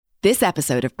This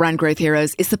episode of Brand Growth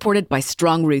Heroes is supported by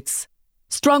Strong Roots.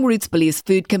 Strong Roots believes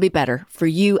food can be better for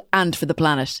you and for the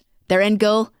planet. Their end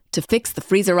goal? To fix the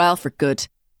freezer aisle for good.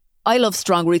 I love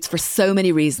Strong Roots for so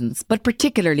many reasons, but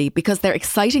particularly because their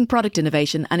exciting product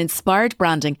innovation and inspired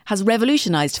branding has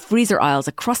revolutionised freezer aisles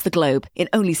across the globe in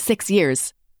only 6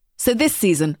 years. So this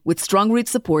season, with Strong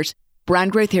Roots support,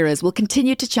 Brand Growth Heroes will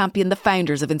continue to champion the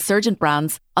founders of insurgent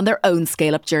brands on their own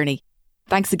scale-up journey.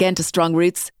 Thanks again to Strong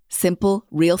Roots. Simple,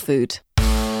 real food.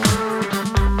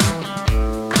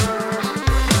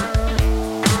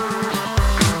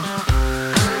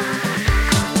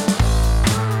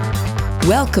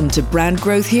 Welcome to Brand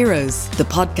Growth Heroes, the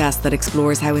podcast that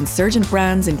explores how insurgent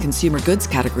brands in consumer goods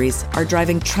categories are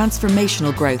driving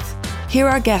transformational growth. Here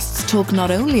our guests talk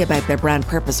not only about their brand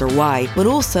purpose or why, but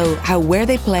also how where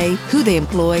they play, who they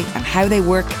employ, and how they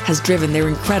work has driven their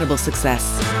incredible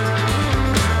success.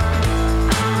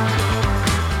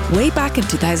 Way back in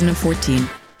 2014,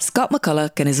 Scott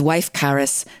McCulloch and his wife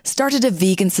Caris started a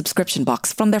vegan subscription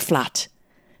box from their flat.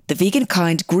 The Vegan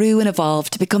Kind grew and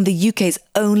evolved to become the UK's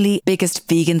only biggest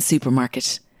vegan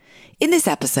supermarket. In this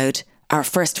episode, our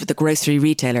first with a grocery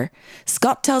retailer,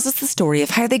 Scott tells us the story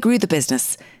of how they grew the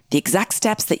business, the exact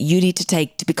steps that you need to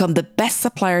take to become the best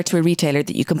supplier to a retailer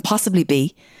that you can possibly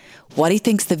be, what he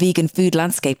thinks the vegan food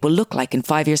landscape will look like in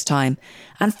 5 years' time,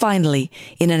 and finally,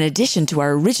 in an addition to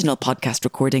our original podcast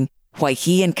recording, why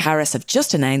he and Caris have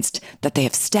just announced that they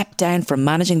have stepped down from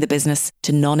managing the business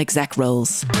to non-exec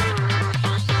roles.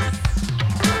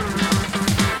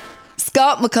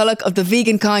 Scott McCulloch of The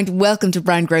Vegan Kind, welcome to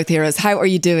Brand Growth Heroes. How are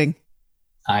you doing?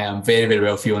 I am very, very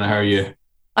well, Fiona. How are you?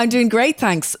 I'm doing great,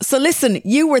 thanks. So listen,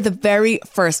 you were the very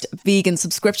first vegan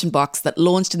subscription box that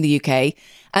launched in the UK.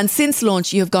 And since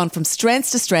launch, you have gone from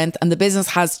strength to strength and the business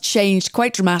has changed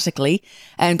quite dramatically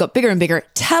and got bigger and bigger.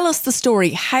 Tell us the story.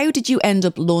 How did you end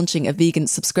up launching a vegan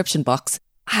subscription box?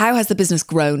 How has the business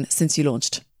grown since you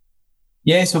launched?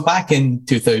 Yeah, so back in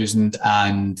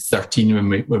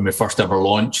 2013, when we first ever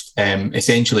launched,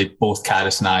 essentially both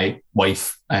Caris and I,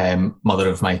 wife, mother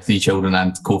of my 3 children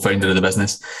and co-founder of the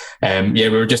business, we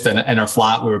were just in our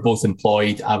flat. We were both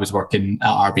employed. I was working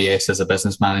at RBS as a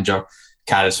business manager.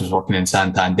 Caris was working in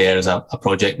Santander as a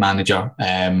project manager.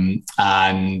 I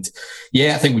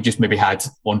think we just maybe had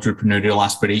entrepreneurial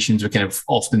aspirations. We kind of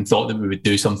often thought that we would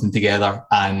do something together.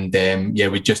 And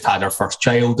we just had our first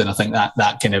child. And I think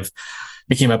that kind of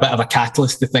became a bit of a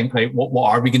catalyst to think, right,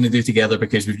 what are we going to do together?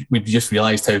 Because we've just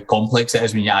realised how complex it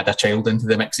is when you add a child into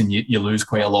the mix and you lose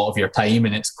quite a lot of your time,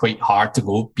 and it's quite hard to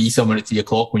go be somewhere at 3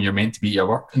 o'clock when you're meant to be at your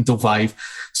work until 5.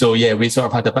 So yeah, we sort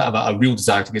of had a bit of a real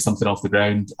desire to get something off the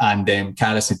ground. And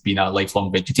Caris had been a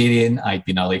lifelong vegetarian. I'd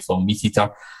been a lifelong meat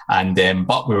eater. And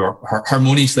but we were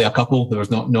harmoniously a couple. There was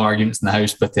no arguments in the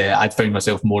house, but I'd found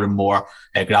myself more and more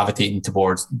gravitating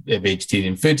towards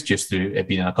vegetarian food just through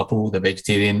being a couple, the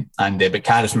vegetarian. And but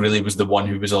Caris really was the one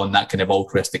who was on that kind of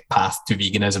altruistic path to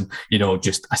veganism,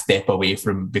 just a step away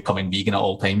from becoming vegan at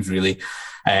all times, really.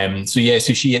 So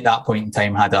she at that point in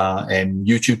time had a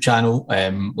YouTube channel,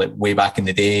 like way back in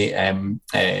the day,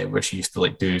 where she used to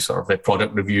do sort of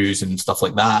product reviews and stuff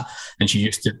like that. And she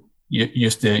used to,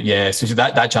 so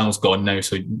that channel's gone now,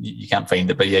 so you can't find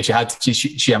it. But yeah,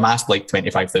 she amassed like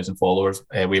 25,000 followers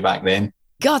way back then.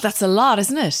 God, that's a lot,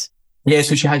 isn't it? Yeah,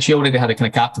 so she already had a kind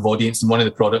of captive audience, and one of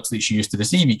the products that she used to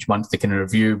receive each month to kind of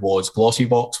review was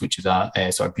Glossybox, which is a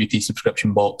sort of beauty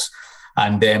subscription box.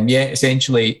 And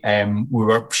essentially,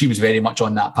 she was very much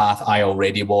on that path. I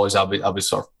already was. I was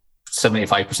sort of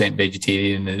 75%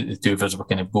 vegetarian, and the two of us were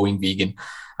kind of going vegan.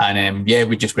 And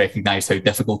we just recognised how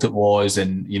difficult it was,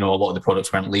 and a lot of the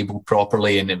products weren't labelled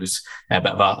properly, and it was a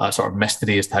bit of a sort of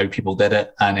mystery as to how people did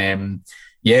it. And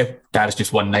Caris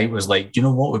just one night was like, do you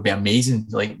know what would be amazing?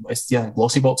 Like, it's the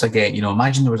Glossybox I get.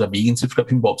 Imagine there was a vegan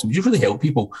subscription box. It would just really help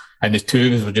people. And the two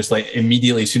of us were just like,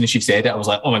 immediately, as soon as she said it, I was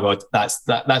like, oh my God, that's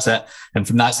it. And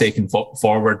from that second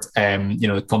forward,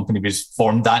 the company was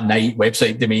formed that night,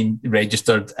 website domain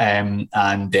registered.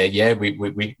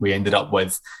 We ended up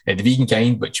with the Vegan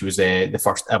Kind, which was the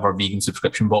first ever vegan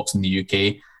subscription box in the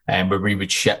UK. Where we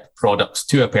would ship products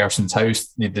to a person's house.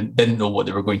 They didn't know what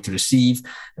they were going to receive.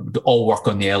 It would all work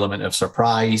on the element of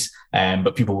surprise,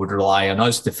 but people would rely on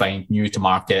us to find new to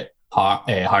market,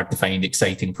 hard to find,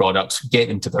 exciting products, get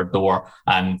them to their door.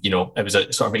 And, it was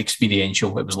a sort of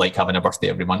experiential. It was like having a birthday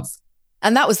every month.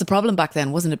 And that was the problem back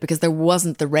then, wasn't it? Because there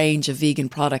wasn't the range of vegan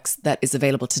products that is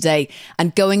available today.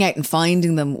 And going out and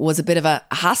finding them was a bit of a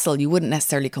hassle. You wouldn't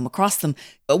necessarily come across them.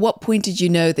 At what point did you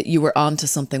know that you were onto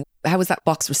something? How was that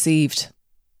box received?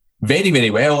 Very, very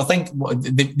well. I think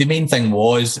the main thing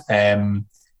was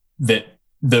that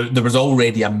there was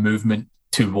already a movement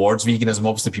towards veganism.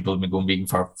 Obviously, people have been going vegan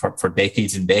for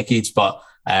decades and decades, but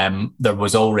there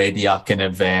was already a kind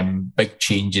of big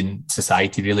change in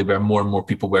society, really, where more and more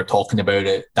people were talking about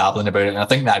it, dabbling about it. And I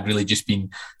think that had really just been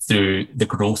through the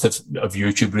growth of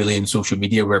YouTube, really, and social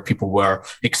media, where people were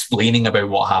explaining about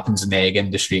what happens in the egg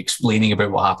industry, explaining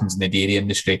about what happens in the dairy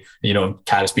industry. You know,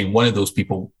 Caris being one of those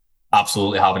people,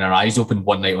 absolutely having our eyes open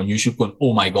one night on YouTube going,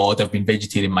 oh my God, I've been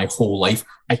vegetarian my whole life.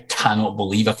 I cannot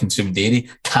believe I consume dairy,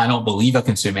 cannot believe I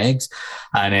consume eggs.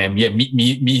 And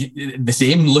me, the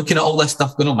same, looking at all this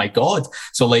stuff going, oh my God.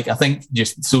 So like, I think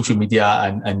just social media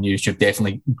and YouTube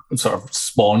definitely sort of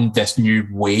spawned this new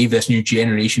wave, this new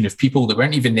generation of people that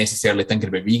weren't even necessarily thinking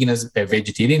about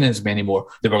vegetarianism anymore.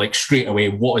 They were like, straight away,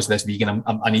 what is this vegan?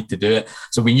 I need to do it.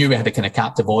 So we knew we had a kind of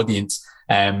captive audience.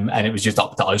 And it was just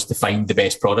up to us to find the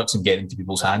best products and get into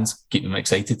people's hands, keep them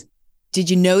excited. Did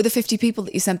you know the 50 people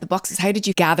that you sent the boxes? How did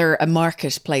you gather a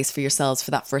marketplace for yourselves for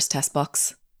that first test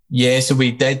box? Yeah, so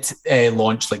we did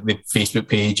launch like the Facebook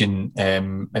page and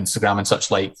Instagram and such,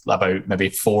 like about maybe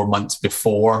 4 months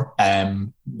before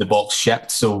the box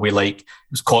shipped. So we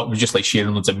was just like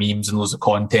sharing loads of memes and loads of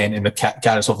content. And the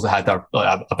Caris obviously had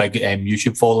a big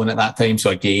YouTube following at that time. So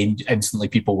again, instantly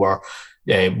people were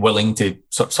willing to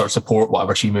sort of support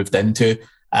whatever she moved into.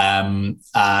 And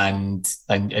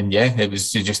yeah, it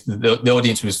was just the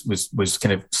audience was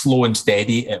kind of slow and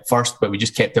steady at first, but we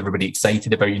just kept everybody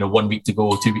excited about, 1 week to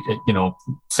go,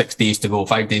 6 days to go,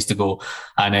 5 days to go.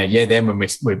 And then when we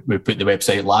put the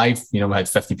website live, we had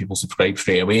 50 people subscribe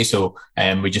straight away. So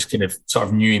we just kind of sort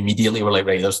of knew immediately, we're like,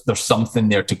 right, there's something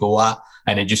there to go at.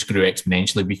 And it just grew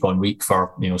exponentially week on week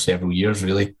for, several years,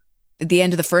 really. At the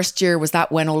end of the first year, was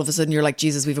that when all of a sudden you're like,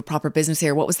 Jesus, we have a proper business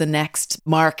here? What was the next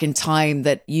mark in time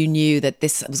that you knew that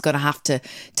this was going to have to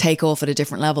take off at a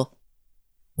different level?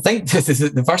 I think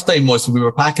the first time was we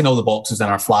were packing all the boxes in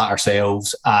our flat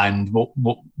ourselves, and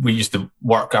we used to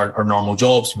work our normal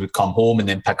jobs. We would come home and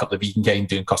then pick up the vegan kind,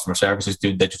 doing customer services,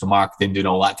 doing digital marketing, doing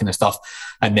all that kind of stuff.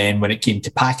 And then when it came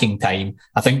to packing time,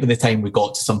 I think by the time we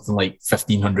got to something like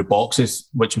 1,500 boxes,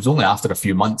 which was only after a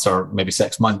few months or maybe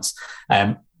 6 months,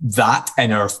 that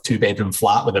in our 2-bedroom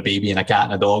flat with a baby and a cat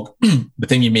and a dog, the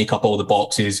time you make up all the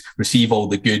boxes, receive all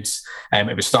the goods,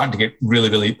 it was starting to get really,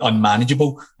 really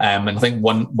unmanageable. And I think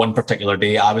one particular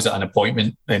day I was at an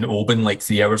appointment in Oban, like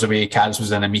 3 hours away. Caris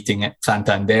was in a meeting at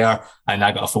Santander, and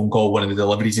I got a phone call. One of the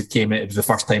deliveries had came in. It was the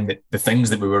first time that the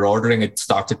things that we were ordering had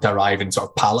started to arrive in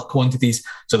sort of pallet quantities.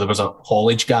 So there was a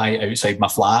haulage guy outside my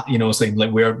flat, saying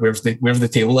like, where's the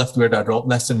table lift? Where do I drop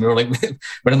this? And we were like,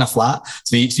 we're in a flat.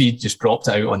 So he just dropped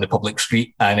it out on the public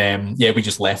street, and we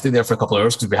just left it there for a couple of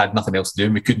hours because we had nothing else to do,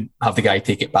 and we couldn't have the guy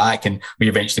take it back. And we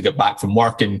eventually got back from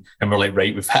work, and we're like,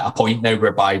 right, we've hit a point now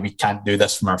whereby we can't do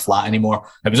this from our flat anymore.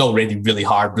 It was already really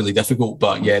hard, really difficult,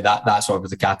 but that sort of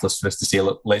was the catalyst for us to say,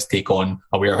 look, let's take on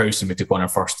a warehouse. And we took on our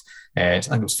first I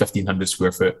think it was 1,500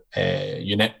 square foot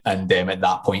unit, and at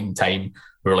that point in time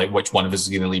we were like, which one of us is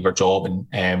going to leave our job?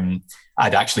 And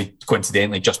I'd actually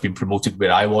coincidentally just been promoted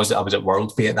where I was at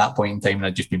WorldPay at that point in time, and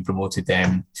I'd just been promoted.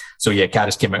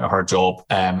 Caris came out of her job,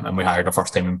 and we hired our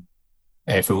first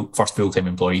full-time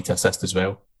employee to assist as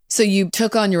well. So you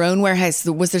took on your own warehouse.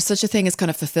 Was there such a thing as kind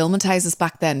of fulfillment houses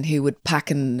back then who would pack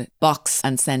and box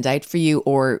and send out for you?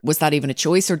 Or was that even a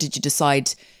choice? Or did you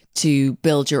decide to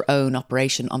build your own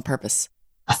operation on purpose?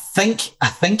 I think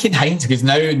in hindsight, because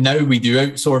now we do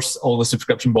outsource all the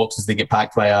subscription boxes. They get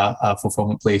packed by a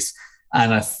fulfillment place.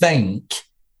 And I think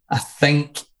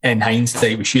in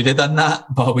hindsight we should have done that,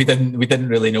 but we didn't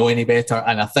really know any better.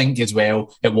 And I think as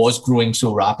well, it was growing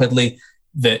so rapidly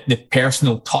that the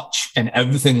personal touch and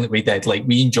everything that we did, like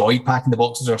we enjoyed packing the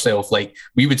boxes ourselves. Like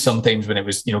we would sometimes, when it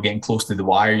was, getting close to the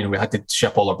wire, we had to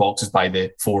ship all our boxes by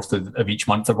the 4th of each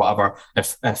month or whatever.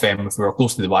 If we were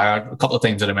close to the wire, a couple of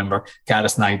times I remember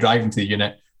Caris and I driving to the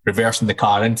unit, reversing the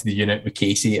car into the unit with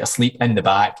Casey asleep in the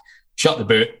back, shut the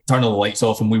boot, turn all the lights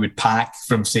off, and we would pack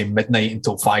from say midnight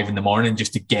until 5 a.m.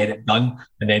 just to get it done,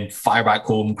 and then fire back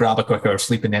home, grab a quick hour of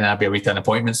sleep, and then I'd be away to an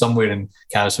appointment somewhere, and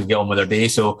Caris would get on with her day.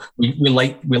 So we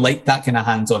liked that kind of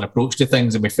hands-on approach to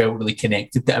things, and we felt really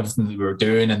connected to everything that we were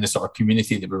doing and the sort of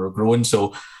community that we were growing.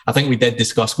 So I think we did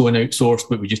discuss going outsourced,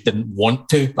 but we just didn't want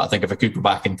to. But I think if I could go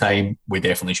back in time, we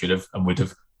definitely should have and would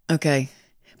have. Okay.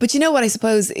 But you know what, I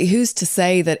suppose, who's to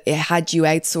say that had you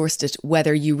outsourced it,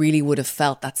 whether you really would have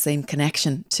felt that same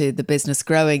connection to the business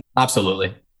growing?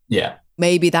 Absolutely. Yeah.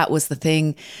 Maybe that was the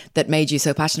thing that made you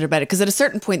so passionate about it. Because at a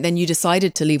certain point, then you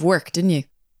decided to leave work, didn't you?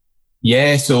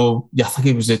 Yeah. So I think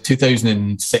it was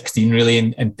 2016 really.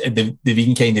 And the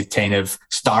Vegan kind of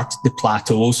started the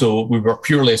plateau. So we were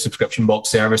purely a subscription box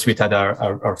service. We'd had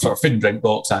our sort of food and drink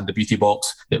box and the beauty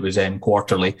box that was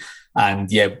quarterly.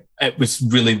 And yeah, it was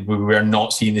really, we were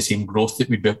not seeing the same growth that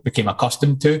we became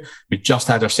accustomed to. We just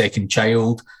had our second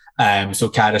child. So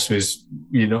Caris was,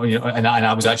 and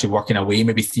I was actually working away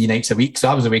maybe 3 nights a week. So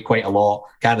I was away quite a lot.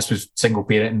 Caris was single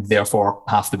parent and therefore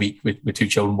half the week with 2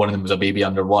 children. One of them was a baby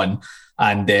under 1.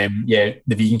 And the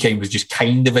Vegan Kind was just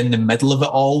kind of in the middle of it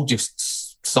all,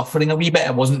 just suffering a wee bit.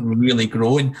 It wasn't really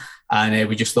growing. And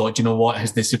we just thought, you know what,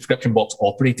 has the subscription box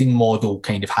operating model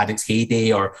kind of had its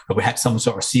heyday, or have we hit some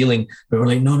sort of ceiling? We were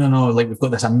like, no, like we've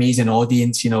got this amazing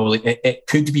audience, like it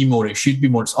could be more, it should be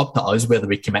more. It's up to us whether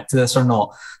we commit to this or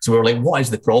not. So we were like, what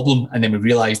is the problem? And then we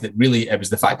realized that really it was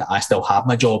the fact that I still had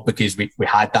my job because we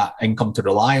had that income to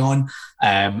rely on.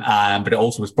 But it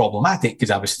also was problematic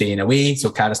because I was staying away. So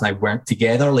Caris and I weren't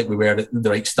together like we were at the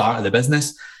right start of the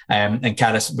business. And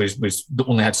Caris was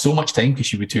only had so much time because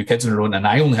she had 2 kids on her own, and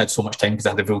I only had so much time because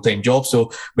I had a full-time job.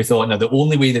 So we thought, no, the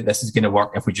only way that this is going to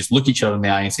work if we just look each other in the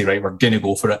eye and say, right, we're going to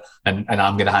go for it, and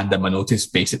I'm going to hand in my notice,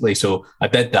 basically. So I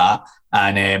did that.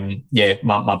 And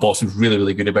my boss was really,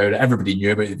 really good about it. Everybody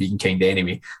knew about the Vegan Kind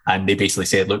anyway. And they basically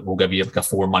said, look, we'll give you like a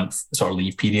 4-month sort of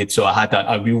leave period. So I had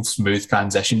a real smooth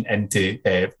transition into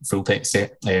full-time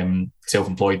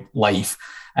self-employed life.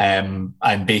 And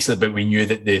basically, but we knew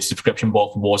that the subscription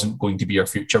box wasn't going to be our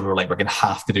future. We were like, we're going to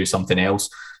have to do something else.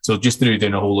 So just through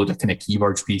doing a whole load of kind of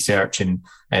keywords research and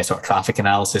sort of traffic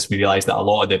analysis, we realized that a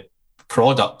lot of the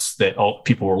products that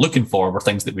people were looking for were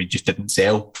things that we just didn't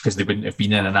sell because they wouldn't have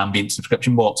been in an ambient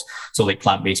subscription box. So like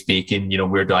plant-based bacon,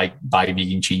 where do I buy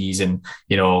vegan cheese? And,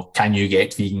 can you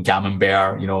get vegan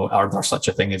camembert? Are there such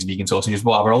a thing as vegan sausages?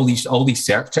 Whatever, all these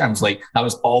search terms, like that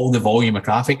was all the volume of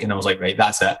traffic. And I was like, right,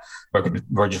 that's it.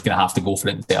 We're just going to have to go for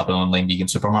it and set up an online vegan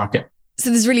supermarket. So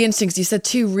this is really interesting because you said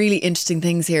 2 really interesting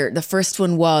things here. The first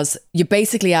one was you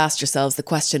basically asked yourselves the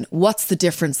question, what's the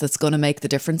difference that's going to make the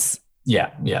difference?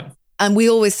 Yeah. And we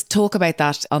always talk about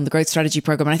that on the Growth Strategy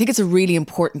Program. And I think it's a really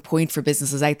important point for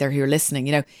businesses out there who are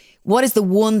listening. What is the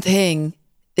one thing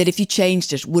that if you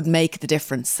changed it would make the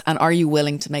difference? And are you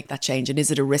willing to make that change? And is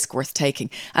it a risk worth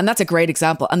taking? And that's a great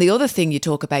example. And the other thing you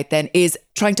talk about then is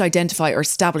trying to identify or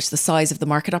establish the size of the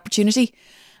market opportunity.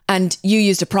 And you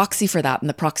used a proxy for that. And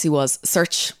the proxy was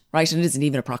search, right? And it isn't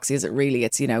even a proxy, is it really?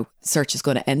 It's, search is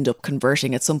going to end up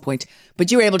converting at some point.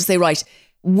 But you were able to say, right,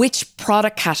 which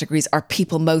product categories are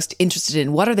people most interested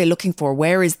in? What are they looking for?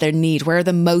 Where is their need? Where are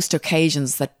the most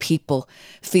occasions that people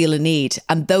feel a need?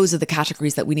 And those are the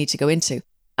categories that we need to go into.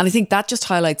 And I think that just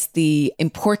highlights the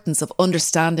importance of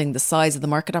understanding the size of the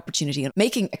market opportunity and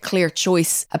making a clear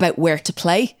choice about where to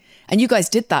play. And you guys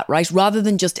did that, right? Rather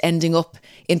than just ending up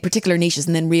in particular niches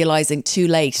and then realizing too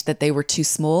late that they were too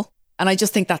small. And I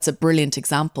just think that's a brilliant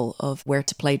example of where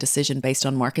to play decision based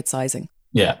on market sizing.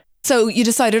 Yeah. So you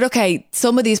decided, okay,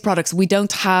 some of these products, we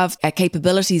don't have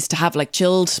capabilities to have like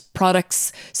chilled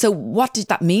products. So what did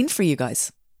that mean for you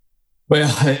guys? Well,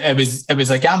 it was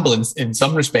a gamble in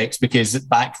some respects because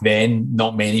back then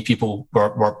not many people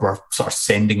were sort of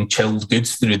sending chilled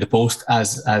goods through the post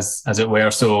as it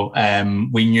were. So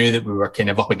we knew that we were kind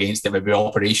of up against it, maybe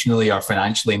operationally or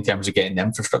financially in terms of getting the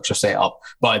infrastructure set up.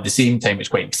 But at the same time, it's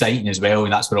quite exciting as well,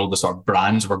 and that's where all the sort of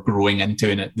brands were growing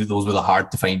into, and those were the hard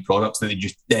to find products that they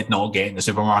just did not get in the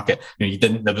supermarket.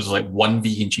 There was like one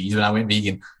vegan cheese when I went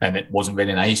vegan, and it wasn't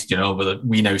very nice. But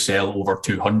we now sell over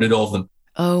 200 of them.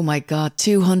 Oh my God,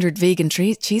 200 vegan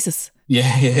cheeses.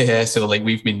 Yeah. So like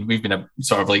we've been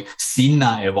sort of like seen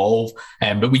that evolve,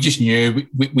 but we just knew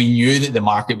we knew that the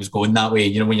market was going that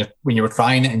way. When you were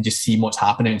trying it and just seeing what's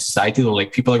happening in society, they're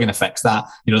like, people are going to fix that.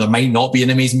 There might not be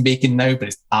an amazing bacon now, but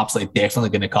it's absolutely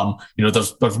definitely going to come.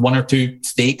 There's 1 or 2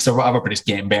 steaks or whatever, but it's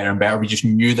getting better and better. We just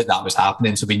knew that was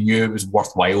happening, so we knew it was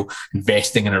worthwhile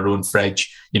investing in our own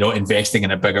fridge. Investing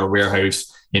in a bigger warehouse.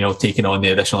 Taking on the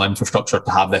additional infrastructure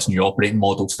to have this new operating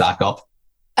model stack up.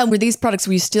 And were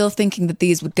you still thinking that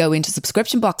these would go into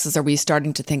subscription boxes, or were you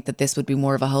starting to think that this would be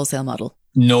more of a wholesale model?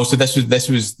 No, so this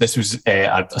was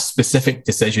a specific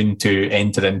decision to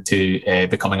enter into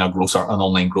becoming an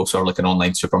online grocer, like an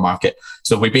online supermarket.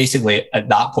 So we basically, at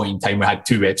that point in time, we had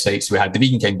 2 websites. We had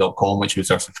thevegankind.com, which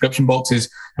was our subscription boxes,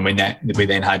 and we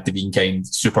then had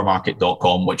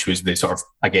thevegankind.supermarket.com, which was the sort of,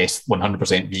 I guess,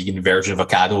 100% vegan version of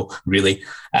Ocado, really.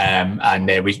 And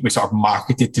we sort of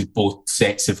marketed to both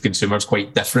sets of consumers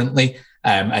quite differently,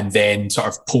 and then sort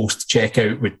of post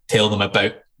checkout would tell them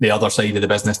about the other side of the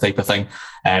business type of thing.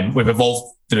 We've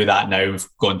evolved through that now. We've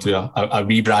gone through a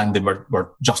rebrand, and we're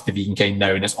just the Vegan Kind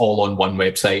now, and it's all on one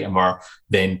website, and we're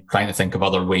then trying to think of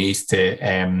other ways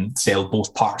to sell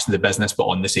both parts of the business but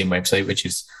on the same website, which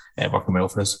is working well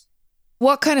for us.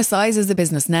 What kind of size is the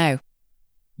business now?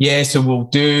 Yeah, so we'll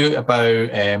do about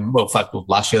in fact,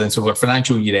 last year then. So our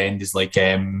financial year end is like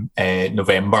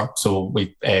November. So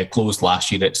we closed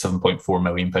last year at £7.4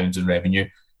 million in revenue,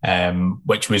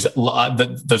 which was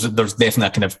there's definitely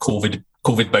a kind of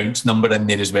COVID bounce number in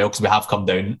there as well, because we have come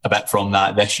down a bit from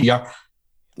that this year.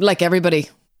 Like everybody.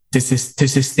 To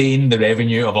sustain the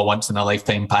revenue of a once in a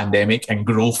lifetime pandemic and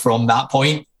grow from that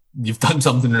point, you've done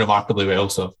something remarkably well.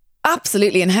 So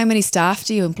absolutely. And how many staff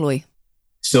do you employ?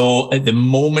 So at the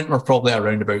moment, we're probably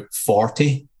around about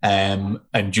 40. And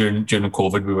during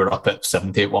COVID, we were up at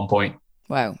 70 at one point.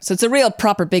 Wow. So it's a real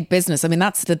proper big business. I mean,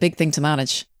 that's the big thing to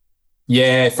manage.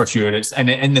 Yeah, for sure.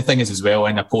 And the thing is as well,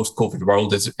 in a post-COVID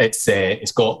world,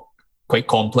 it's got quite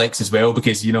complex as well,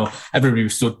 because, everybody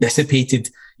was so dissipated,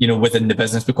 within the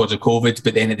business because of COVID.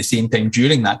 But then at the same time,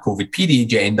 during that COVID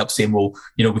period, you end up saying, well,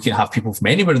 we can have people from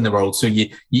anywhere in the world. So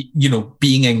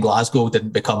being in Glasgow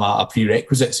didn't become a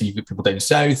prerequisite. So you've got people down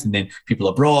south and then people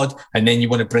abroad, and then you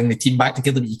want to bring the team back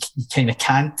together, but you kind of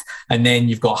can't. And then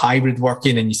you've got hybrid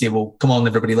working, and you say, well, come on,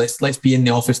 everybody, let's be in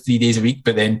the office 3 days a week.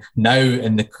 But then now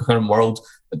in the current world,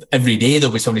 every day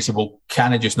there'll be somebody say, well,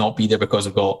 can I just not be there because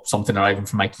I've got something arriving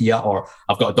from IKEA, or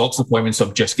I've got a doctor's appointment, so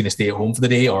I'm just going to stay at home for the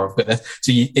day, or I've got this.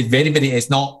 So it's it's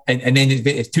not, and then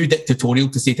it's too dictatorial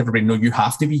to say to everybody, no, you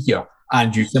have to be here,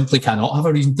 and you simply cannot have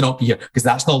a reason to not be here, because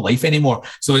that's not life anymore.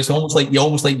 So it's almost like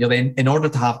you're then, in order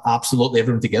to have absolutely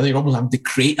everyone together, you're almost having to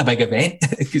create a big event,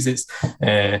 because it's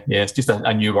just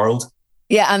a new world.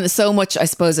 Yeah, and so much, I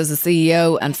suppose, as a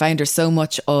CEO and founder, so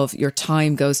much of your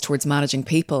time goes towards managing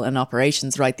people and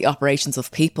operations, right? The operations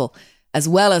of people, as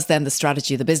well as then the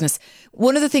strategy of the business.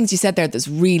 One of the things you said there that's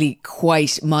really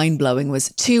quite mind-blowing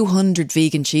was 200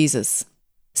 vegan cheeses.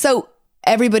 So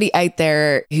everybody out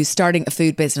there who's starting a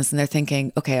food business and they're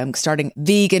thinking, okay, I'm starting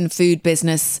vegan food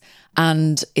business,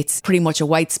 and it's pretty much a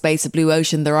white space, a blue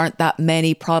ocean. There aren't that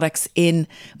many products in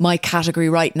my category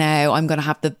right now. I'm going to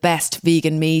have the best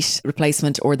vegan meat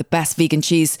replacement or the best vegan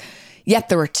cheese. Yet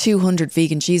there are 200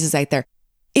 vegan cheeses out there.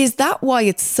 Is that why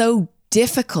it's so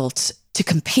difficult to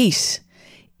compete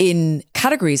in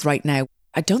categories right now?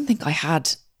 I don't think I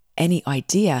had any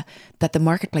idea that the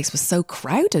marketplace was so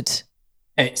crowded.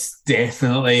 It's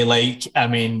definitely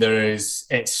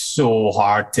it's so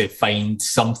hard to find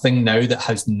something now that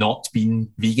has not been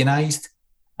veganized.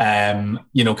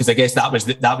 Because I guess that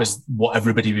was what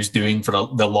everybody was doing for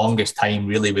the longest time,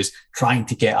 really, was trying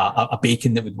to get a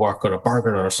bacon that would work, or a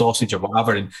burger or a sausage or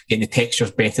whatever, and getting the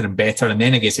textures better and better. And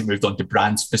then I guess it moved on to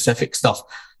brand specific stuff.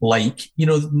 Like,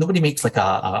 nobody makes like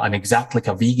an exact, like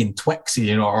a vegan Twix,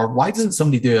 or why doesn't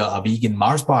somebody do a vegan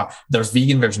Mars bar? There's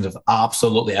vegan versions of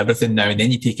absolutely everything now. And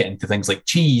then you take it into things like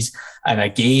cheese. And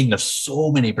again, there's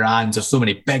so many brands, there's so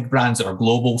many big brands that are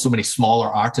global, so many smaller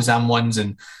artisan ones.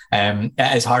 And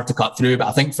it is hard to cut through. But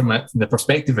I think from the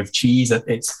perspective of cheese,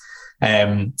 it's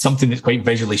something that's quite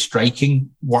visually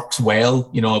striking, works well.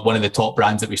 One of the top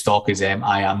brands that we stock is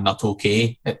I Am Not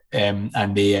Okay,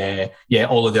 and they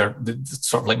all of their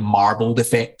sort of like marbled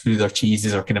effect through their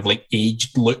cheeses are kind of like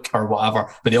aged look or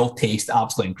whatever, but they all taste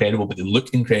absolutely incredible, but they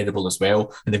look incredible as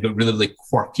well, and they've got really, really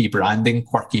quirky branding,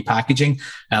 quirky packaging.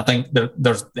 And I think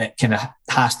there's that kind of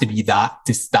has to be that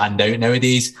to stand out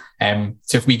nowadays.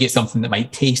 So if we get something that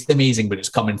might taste amazing, but it's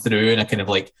coming through in a kind of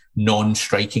like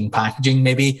non-striking packaging,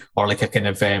 maybe, or like a kind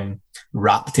of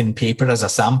wrapped in paper as a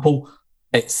sample,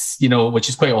 it's, which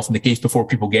is quite often the case before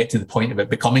people get to the point of it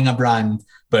becoming a brand.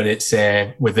 But it's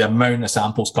with the amount of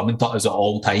samples coming to us at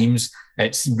all times,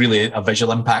 it's really a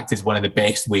visual impact is one of the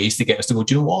best ways to get us to go,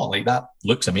 do you know what? Like, that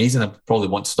looks amazing. I probably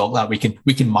want to stock that. We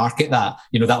can market that,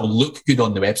 that will look good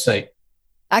on the website.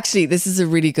 Actually, this is a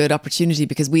really good opportunity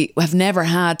because we have never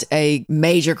had a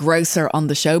major grocer on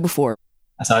the show before.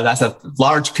 So that's a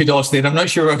large kudos there. I'm not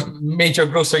sure a major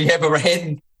grocer yet, but we're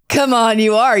heading. Come on,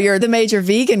 you are. You're the major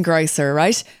vegan grocer,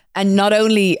 right? And not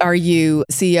only are you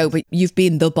CEO, but you've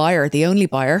been the buyer, the only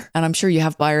buyer. And I'm sure you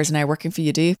have buyers now working for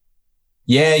you, do you?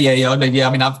 Yeah. I mean,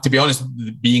 to be honest,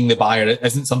 being the buyer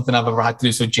isn't something I've ever had to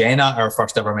do. So Jenna, our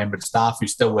first ever member of staff,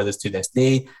 who's still with us to this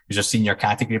day, who's our senior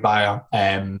category buyer,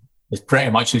 is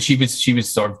pretty much, so she was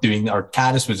sort of doing, or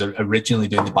Caris was originally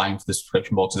doing the buying for the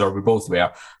subscription boxes, or we both were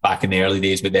back in the early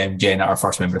days. But then Jenna, our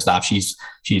first member of staff, she's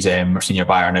our senior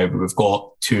buyer now, but we've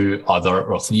got 3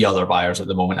 other buyers at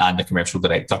the moment and a commercial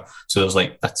director. So there's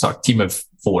like a sort of team of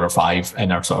 4 or 5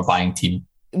 in our sort of buying team.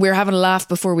 We were having a laugh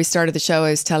before we started the show.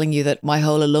 I was telling you that my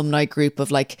whole alumni group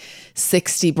of like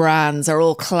 60 brands are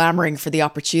all clamoring for the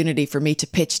opportunity for me to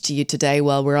pitch to you today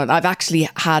while we're on. I've actually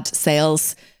had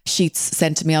sales sheets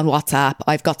sent to me on WhatsApp.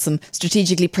 I've got some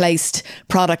strategically placed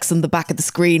products on the back of the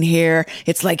screen here.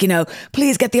 It's like,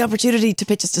 please get the opportunity to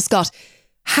pitch us to Scott.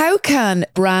 How can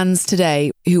brands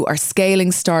today who are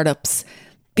scaling startups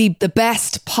be the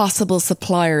best possible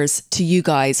suppliers to you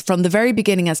guys from the very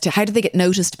beginning as to how do they get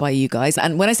noticed by you guys?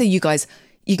 And when I say you guys,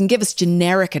 you can give us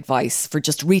generic advice for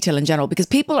just retail in general, because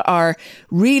people are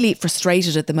really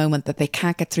frustrated at the moment that they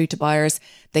can't get through to buyers.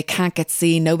 They can't get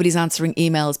seen. Nobody's answering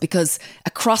emails because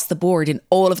across the board in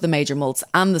all of the major mults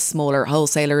and the smaller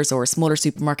wholesalers or smaller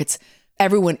supermarkets,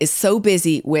 everyone is so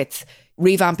busy with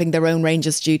revamping their own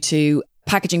ranges due to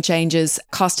packaging changes,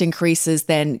 cost increases,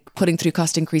 then putting through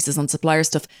cost increases on supplier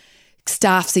stuff.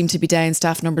 Staff seem to be down.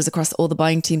 Staff numbers across all the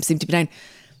buying teams seem to be down.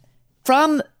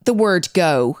 From the word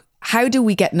go, how do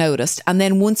we get noticed? And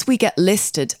then once we get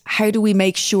listed, how do we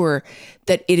make sure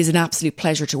that it is an absolute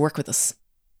pleasure to work with us?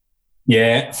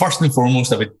 Yeah, first and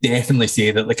foremost, I would definitely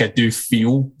say that I do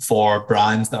feel for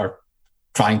brands that are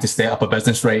trying to set up a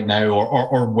business right now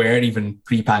or were even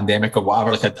pre-pandemic or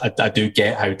whatever. I do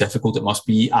get how difficult it must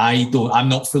be. I'm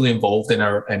not fully involved in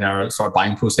our sort of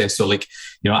buying process. So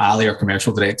Ali, our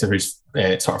commercial director, who's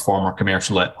sort of former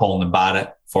commercial at Holland &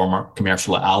 Barrett, former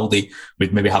commercial at Aldi,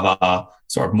 would maybe have a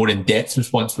sort of more in-depth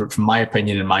response from my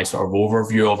opinion and my sort of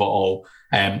overview of it all.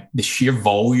 The sheer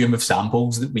volume of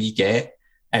samples that we get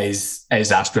is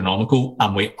astronomical,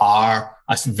 and we are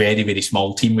a very, very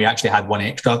small team. We actually had one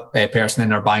extra person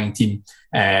in our buying team,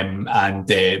 and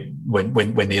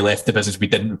when they left the business, we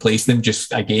didn't replace them.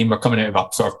 Just again, we're coming out of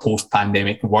a sort of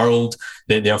post-pandemic world.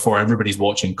 Therefore, everybody's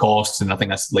watching costs, and I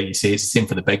think that's, like you say, it's the same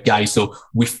for the big guys. So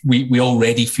we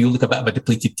already feel like a bit of a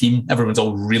depleted team. Everyone's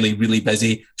all really, really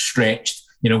busy, stretched.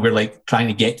 We're trying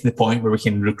to get to the point where we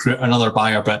can recruit another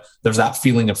buyer, but there's that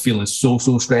feeling of feeling so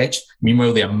stretched.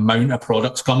 Meanwhile, the amount of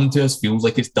products coming to us feels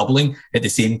like it's doubling at the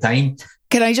same time.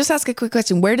 Can I just ask a quick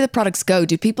question? Where do the products go?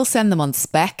 Do people send them on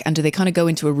spec, and do they kind of go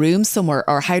into a room somewhere,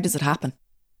 or how does it happen?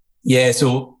 Yeah,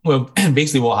 so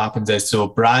basically what happens is,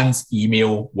 brands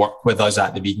email work with us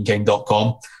at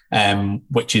thevegankind.com,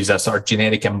 which is a sort of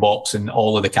generic inbox, and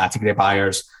all of the category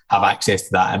buyers have access to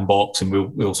that inbox, and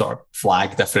we'll sort of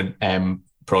flag different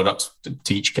products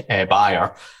to each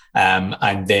buyer.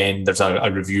 And then there's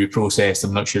a review process.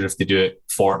 I'm not sure if they do it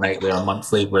fortnightly or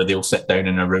monthly, where they'll sit down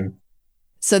in a room.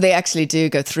 So they actually do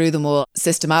go through them all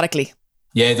systematically?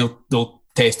 Yeah, they'll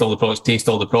test all the products, taste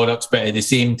all the products, but at the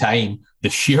same time, the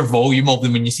sheer volume of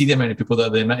them, when you see the amount of people that are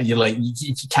there, you're like,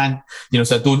 you can't,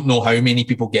 so I don't know how many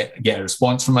people get a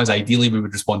response from us. Ideally, we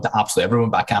would respond to absolutely everyone,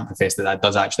 but I can't profess that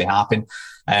does actually happen.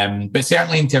 But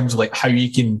certainly in terms of how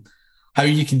you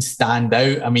can stand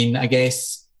out, I mean, I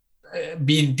guess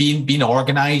being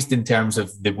organised in terms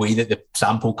of the way that the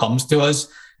sample comes to us.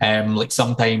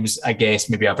 Sometimes I guess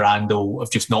maybe a brand will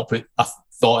have just not put a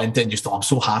thought into it and just thought, I'm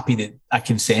so happy that I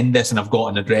can send this and I've got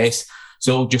an address.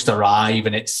 So it'll just arrive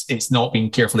and it's not being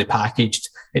carefully packaged.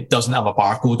 It doesn't have a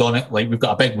barcode on it. We've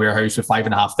got a big warehouse with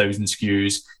 5,500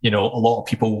 SKUs, a lot of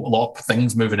people, a lot of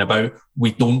things moving about.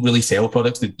 We don't really sell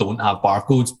products that don't have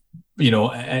barcodes. We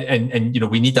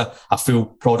need a full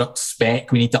product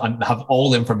spec. We need to have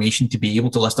all the information to be able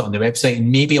to list it on the website,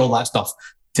 and maybe all that stuff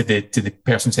to the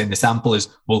person sending the sample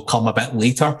will come a bit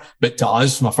later. But to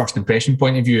us, from a first impression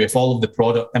point of view, if all of the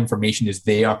product information is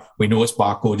there, we know it's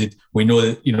barcoded, we know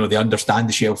that, they understand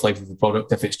the shelf life of the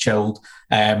product if it's chilled,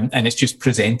 and it's just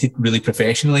presented really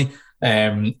professionally.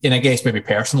 And I guess maybe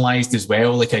personalized as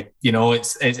well.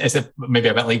 It's maybe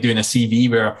a bit like doing a CV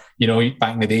where,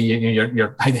 back in the day,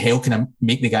 you're how the hell can I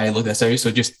make the guy look this out?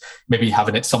 So just maybe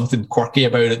having it something quirky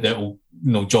about it that will,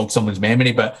 jog someone's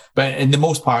memory. But in the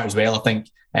most part as well, I think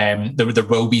there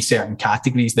will be certain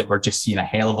categories that we're just seeing a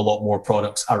hell of a lot more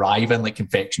products arriving, like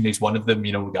confectionery is one of them.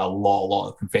 We've got a lot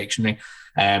of confectionery,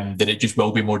 that it just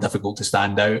will be more difficult to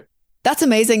stand out. That's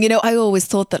amazing. I always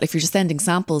thought that if you're just sending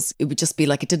samples, it would just be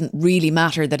it didn't really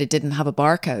matter that it didn't have a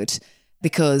barcode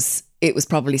because it was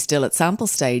probably still at sample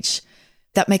stage.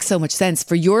 That makes so much sense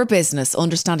for your business,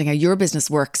 understanding how your business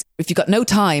works. If you've got no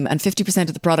time and 50%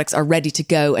 of the products are ready to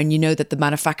go, and that the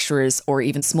manufacturers or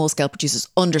even small scale producers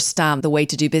understand the way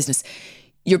to do business,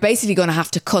 you're basically going to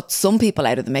have to cut some people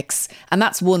out of the mix. And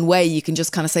that's one way you can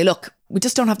just kind of say, look, we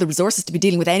just don't have the resources to be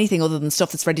dealing with anything other than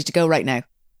stuff that's ready to go right now.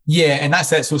 Yeah, and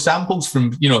that's it. So samples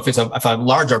from, if it's a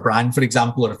larger brand, for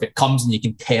example, or if it comes and you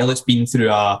can tell it's been through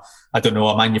a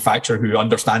manufacturer who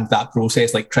understands that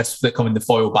process, like crisps that come in the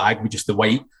foil bag with just the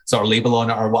white sort of label on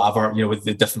it or whatever, with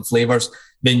the different flavors,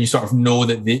 then you sort of know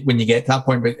that when you get to that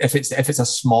point. But if it's a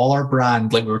smaller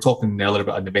brand, like we were talking earlier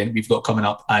about an event we've got coming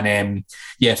up, and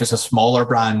if it's a smaller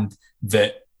brand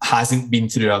that hasn't been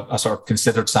through a sort of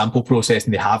considered sample process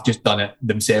and they have just done it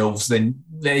themselves, then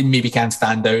they maybe can't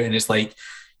stand out. And it's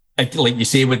like you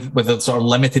say, with a sort of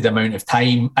limited amount of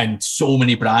time and so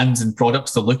many brands and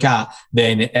products to look at,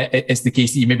 then it's the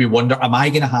case that you maybe wonder, am I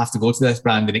going to have to go to this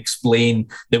brand and explain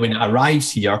that when it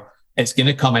arrives here, it's going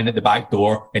to come in at the back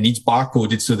door and needs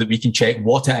barcoded so that we can check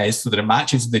what it is, so that it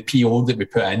matches the PO that we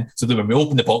put in, so that when we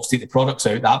open the box, take the products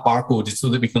out, that barcode is so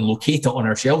that we can locate it on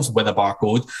our shelves with a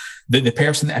barcode. That the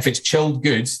person, if it's chilled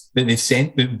goods that they've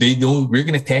sent, they know we're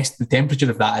going to test the temperature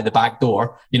of that at the back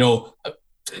door,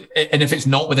 and if it's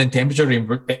not within temperature range,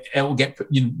 it will get,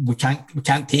 we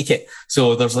can't take it.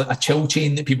 So there's a chill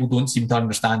chain that people don't seem to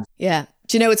understand. Yeah.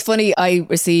 Do you know, it's funny, I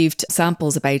received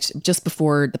samples about just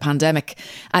before the pandemic,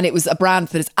 and it was a brand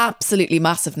that is absolutely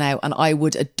massive now, and I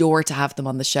would adore to have them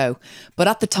on the show. But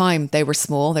at the time, they were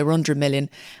small, they were under $1 million,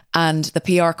 and the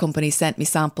PR company sent me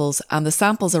samples, and the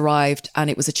samples arrived, and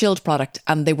it was a chilled product,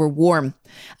 and they were warm.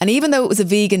 And even though it was a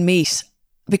vegan meat,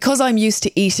 because I'm used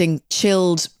to eating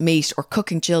chilled meat or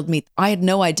cooking chilled meat, I had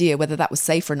no idea whether that was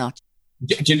safe or not.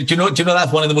 Do you know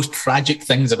that's one of the most tragic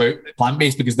things about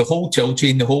plant-based, because the whole chill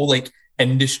chain, the whole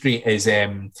industry is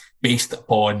based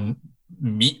upon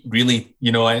meat, really,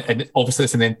 and obviously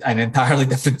it's an entirely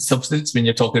different substance when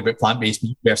you're talking about plant-based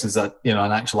meat versus an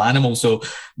actual animal. So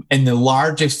in the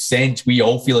largest sense, we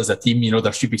all feel as a team,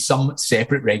 there should be some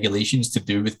separate regulations to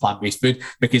do with plant-based food,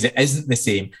 because it isn't the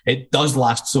same. It does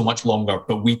last so much longer,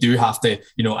 but we do have to,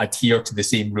 adhere to the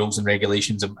same rules and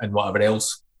regulations and whatever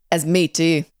else. As meat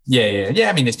too. Yeah.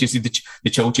 I mean, it's just the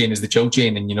chill chain is the chill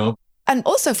chain, and And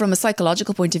also from a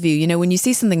psychological point of view, when you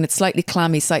see something that's slightly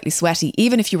clammy, slightly sweaty,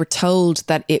 even if you were told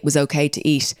that it was okay to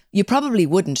eat, you probably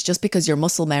wouldn't, just because your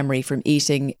muscle memory from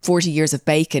eating 40 years of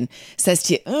bacon says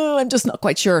to you, oh, I'm just not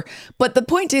quite sure. But the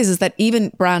point is that even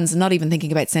brands, not even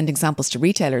thinking about sending samples to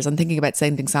retailers, I'm thinking about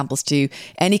sending samples to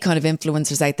any kind of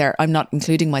influencers out there. I'm not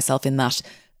including myself in that,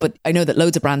 but I know that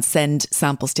loads of brands send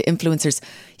samples to influencers.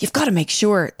 You've got to make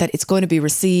sure that it's going to be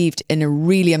received in a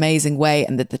really amazing way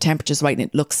and that the temperature's right and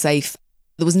it looks safe.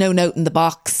 There was no note in the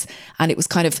box and it was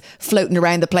kind of floating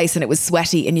around the place and it was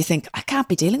sweaty, and you think, I can't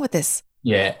be dealing with this.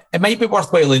 Yeah, it might be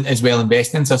worthwhile as well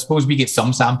investing. So I suppose we get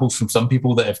some samples from some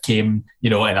people that have came,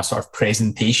 in a sort of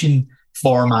presentation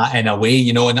format in a way,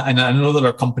 and I know there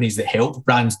are companies that help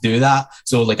brands do that.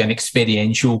 So like an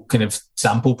experiential kind of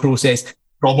sample process,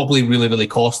 probably really, really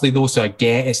costly though. So I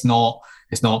get it's not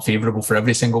favourable for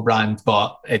every single brand,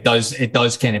 but it does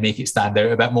kind of make it stand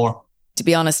out a bit more. To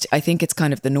be honest, I think it's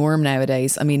kind of the norm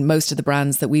nowadays. I mean, most of the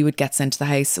brands that we would get sent to the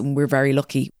house, and we're very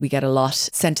lucky, we get a lot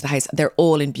sent to the house, they're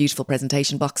all in beautiful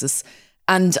presentation boxes.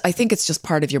 And I think it's just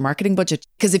part of your marketing budget,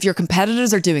 because if your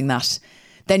competitors are doing that,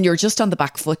 then you're just on the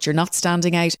back foot. You're not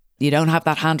standing out. You don't have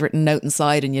that handwritten note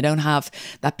inside, and you don't have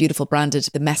that beautiful branded,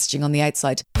 the messaging on the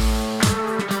outside.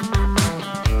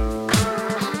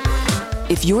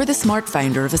 If you're the smart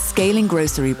founder of a scaling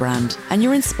grocery brand and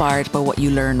you're inspired by what you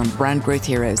learn on Brand Growth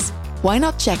Heroes, why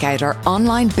not check out our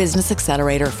online business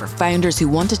accelerator for founders who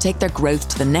want to take their growth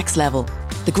to the next level?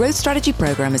 The Growth Strategy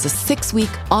Programme is a 6-week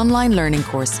online learning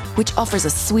course which offers a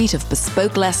suite of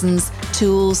bespoke lessons,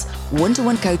 tools,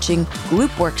 one-to-one coaching,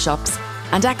 group workshops,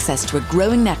 and access to a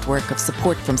growing network of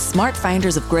support from smart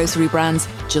founders of grocery brands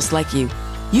just like you.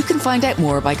 You can find out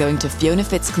more by going to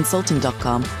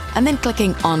FionaFitzConsulting.com and then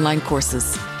clicking online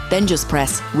courses. Then just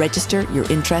press register your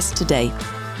interest today.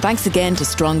 Thanks again to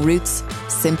Strong Roots,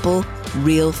 simple,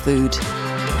 real food.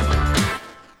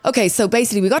 Okay, so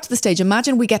basically we got to the stage.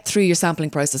 Imagine we get through your sampling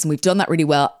process and we've done that really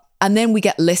well. And then we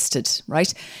get listed,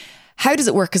 right? How does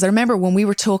it work? Because I remember when we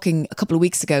were talking a couple of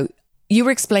weeks ago, you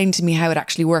were explaining to me how it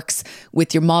actually works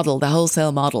with your model, the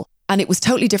wholesale model. And it was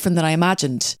totally different than I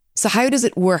imagined. So how does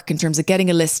it work in terms of getting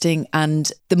a listing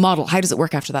and the model? How does it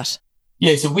work after that?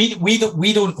 Yeah, so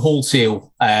we don't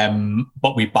wholesale,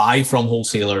 but we buy from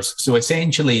wholesalers. So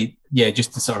essentially, yeah,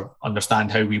 just to sort of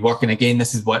understand how we work. And again,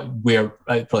 this is what we're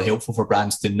probably helpful for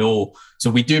brands to know.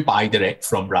 So we do buy direct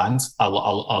from brands, a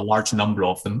large number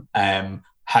of them.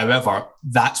 However,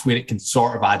 that's where it can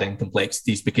sort of add in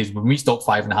complexities, because when we stock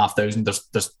 5,500,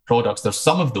 there's products, there's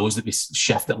some of those that we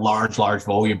shift at large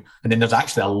volume. And then there's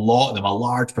actually a lot of them, a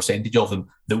large percentage of them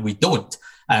that we don't.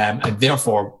 And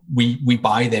therefore, we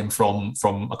buy them from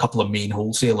a couple of main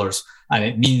wholesalers. And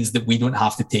it means that we don't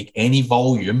have to take any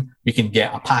volume. We can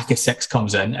get a pack of 6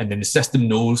 comes in, and then the system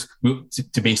knows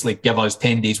to basically give us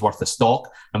 10 days worth of stock.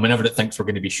 And whenever it thinks we're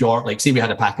going to be short, like say we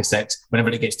had a pack of 6, whenever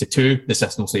it gets to 2, the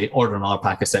system will say order another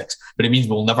pack of 6. But it means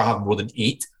we'll never have more than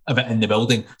 8 of it in the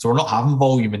building. So we're not having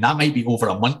volume, and that might be over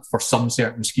a month for some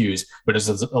certain SKUs, whereas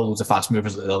there's loads of fast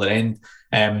movers at the other end.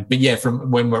 But yeah, from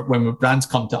when brands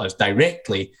come to us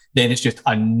directly, then it's just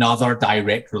another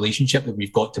direct relationship that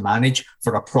we've got to manage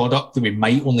for a product that we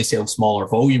might only sell smaller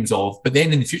volumes of, but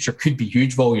then in the future could be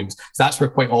huge volumes. So that's where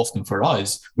quite often for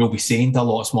us, we'll be saying to a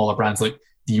lot of smaller brands, like,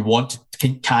 do you want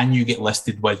can you get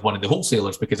listed with one of the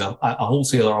wholesalers? Because a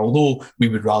wholesaler, although we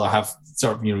would rather have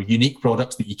sort of, unique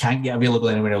products that you can't get available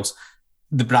anywhere else,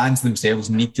 the brands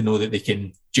themselves need to know that they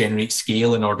can generate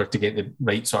scale in order to get the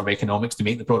right sort of economics to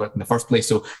make the product in the first place.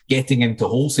 So getting into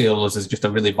wholesalers is just a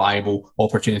really viable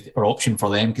opportunity or option for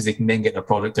them, because they can then get their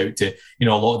product out to, a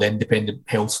lot of the independent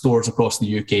health stores across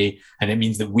the UK. And it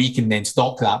means that we can then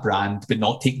stock that brand, but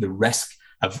not take the risk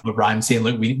of a brand saying,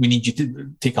 look, we need you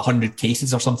to take 100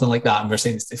 cases or something like that. And we're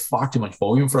saying it's far too much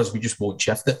volume for us. We just won't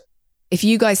shift it. If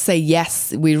you guys say,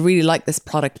 yes, we really like this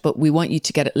product, but we want you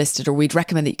to get it listed, or we'd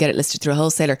recommend that you get it listed through a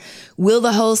wholesaler, will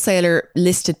the wholesaler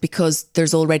list it because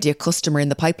there's already a customer in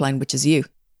the pipeline, which is you?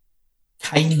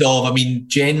 Kind of. I mean,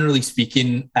 generally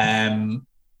speaking,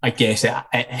 I guess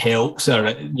it helps, or,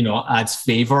 adds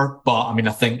favour. But I mean,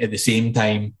 I think at the same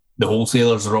time, the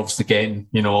wholesalers are obviously getting,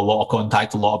 a lot of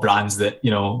contact, a lot of brands that,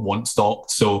 want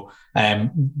stocked. So,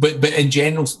 but in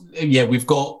general, yeah, we've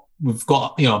got,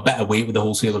 a bit of weight with the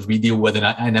wholesalers we deal with.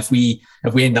 And if we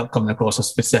end up coming across a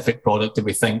specific product that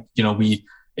we think,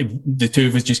 the two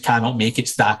of us just cannot make it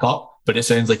stack up, but it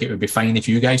sounds like it would be fine if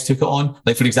you guys took it on.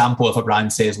 Like, for example, if a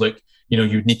brand says, look,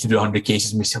 you'd need to do 100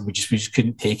 cases, and we said we just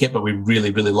couldn't take it, but we really,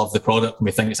 really love the product and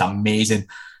we think it's amazing.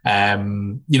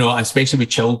 Especially with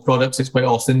chilled products, it's quite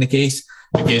often the case,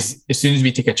 because as soon as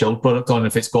we take a chilled product on,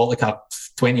 if it's got like a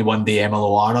 21-day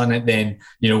MLOR on it, then,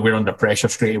 we're under pressure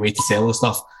straight away to sell the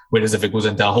stuff. Whereas if it goes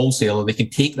into a wholesaler, they can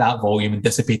take that volume and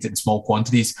dissipate it in small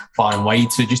quantities far and wide.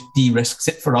 So it just de-risks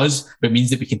it for us, but it means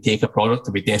that we can take a product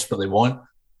that we desperately want.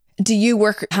 Do you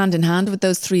work hand in hand with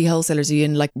those three wholesalers? Are you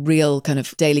in like real kind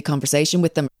of daily conversation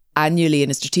with them annually in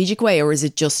a strategic way, or is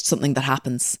it just something that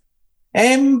happens?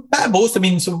 Bit of both. I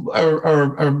mean, so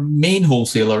our main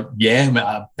wholesaler,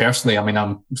 personally,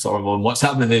 I'm sort of on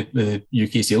WhatsApp with the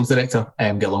UK sales director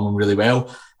and get along really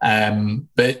well.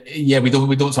 But yeah, we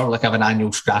don't sort of like have an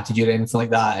annual strategy or anything like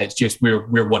that. It's just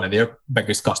we're one of their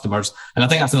biggest customers, and I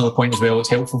think that's another point as well. It's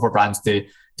helpful for brands to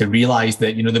realise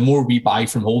that the more we buy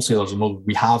from wholesalers, the more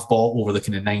we have bought over the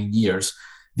kind of 9 years,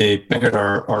 the bigger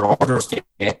our orders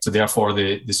get. So therefore,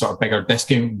 the sort of bigger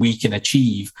discount we can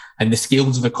achieve, and the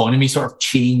scales of economy sort of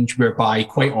change, whereby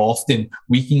quite often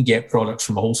we can get products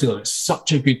from a wholesaler at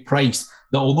such a good price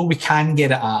that although we can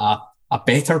get it at a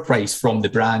better price from the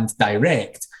brand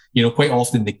direct, quite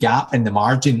often the gap in the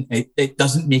margin, it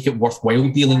doesn't make it worthwhile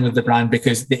dealing with the brand,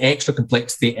 because the extra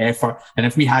complexity, effort, and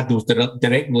if we had those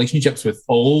direct relationships with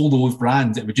all those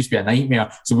brands, it would just be a nightmare.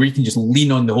 So we can just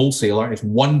lean on the wholesaler. It's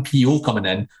one PO coming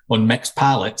in on mixed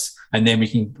pallets, and then we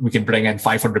can bring in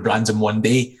 500 brands in one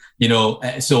day.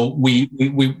 So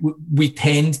we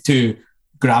tend to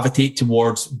gravitate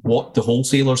towards what the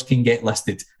wholesalers can get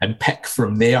listed and pick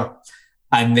from there.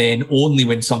 And then only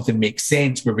when something makes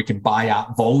sense, where we can buy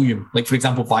at volume, like for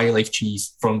example, Violife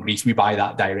cheese from Greece, we buy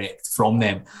that direct from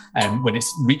them. And when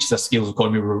it's reached a scale of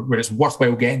economy where it's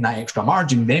worthwhile getting that extra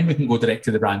margin, then we can go direct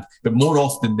to the brand. But more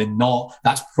often than not,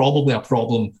 that's probably a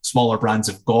problem smaller brands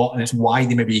have got. And it's why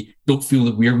they maybe don't feel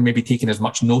that we're maybe taking as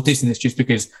much notice. And it's just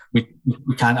because we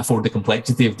can't afford the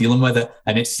complexity of dealing with it.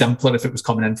 And it's simpler if it was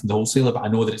coming in from the wholesaler, but I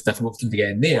know that it's difficult for them to get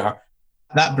in there.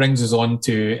 That brings us on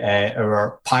to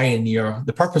our Pioneer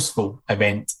the Purposeful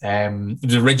event. It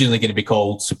was originally going to be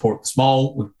called Support the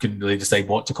Small. We couldn't really decide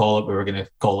what to call it. We were going to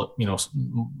call it,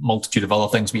 multitude of other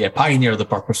things. But yeah, Pioneer the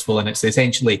Purposeful. And it's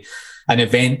essentially an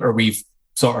event where we've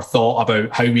sort of thought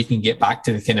about how we can get back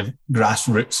to the kind of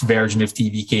grassroots version of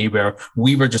TVK, where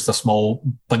we were just a small,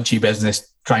 punchy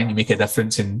business trying to make a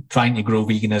difference and trying to grow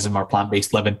veganism or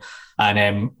plant-based living.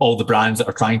 And all the brands that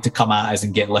are trying to come at us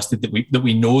and get listed that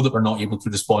we know that we're not able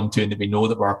to respond to, and that we know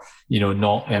that we're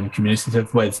not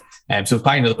communicative with. So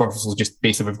Pioneer the Purposeful is just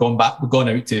basically we've gone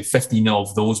out to 15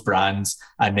 of those brands,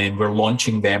 and then we're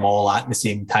launching them all at the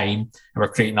same time, and we're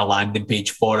creating a landing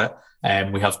page for it.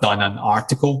 We have done an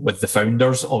article with the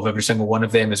founders of every single one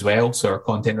of them as well. So our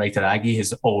content writer Aggie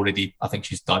has already, I think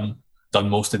she's done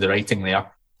most of the writing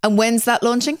there. And when's that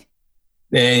launching?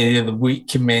 The week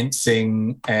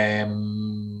commencing,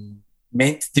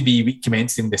 meant to be week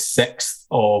commencing the 6th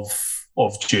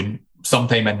of June,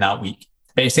 sometime in that week.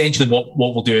 But essentially what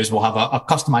we'll do is we'll have a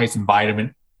customized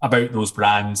environment about those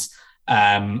brands.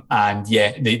 And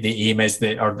yeah, the aim is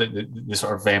that, or the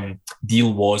sort of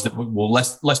deal was that we'll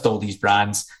list all these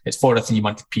brands. It's for a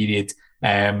 3-month period.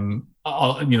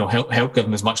 help give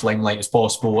them as much limelight as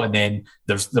possible. And then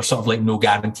there's sort of like no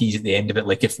guarantees at the end of it.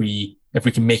 Like if we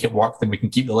can make it work, then we can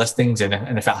keep the listings. And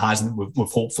if it hasn't,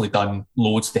 we've hopefully done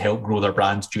loads to help grow their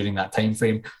brands during that time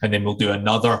frame. And then we'll do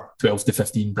another 12 to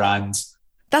 15 brands.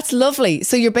 That's lovely.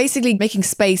 So you're basically making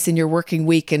space in your working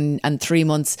week and 3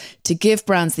 months to give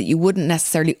brands that you wouldn't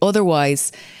necessarily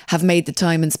otherwise have made the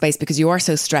time and space, because you are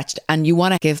so stretched and you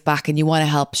want to give back and you want to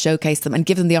help showcase them and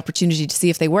give them the opportunity to see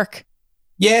if they work.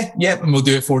 Yeah. And we'll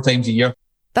do it 4 times a year.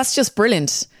 That's just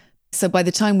brilliant. So by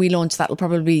the time we launch, that'll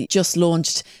probably be just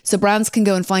launched. So brands can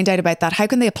go and find out about that. How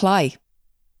can they apply?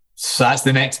 So that's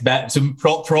the next bit. So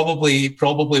probably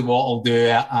what I'll do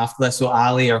after this. So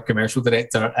Ali, our commercial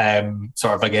director,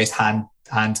 sort of, I guess, hand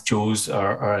chose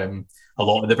or a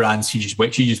lot of the brands. She just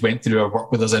went through her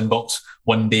work with us inbox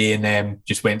one day and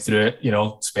just went through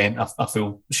it. Spent a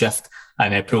full shift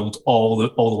and pulled all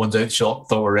the ones out of the shop,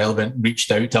 thought were relevant,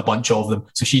 reached out to a bunch of them.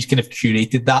 So she's kind of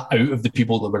curated that out of the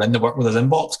people that were in the work with us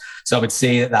inbox. So I would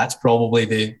say that's probably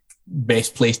the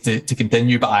best place to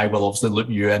continue. But I will obviously loop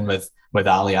you in with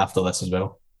Ali after this as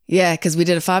well. Yeah, because we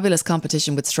did a fabulous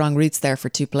competition with Strong Roots there for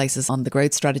 2 places on the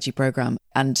Growth Strategy Programme.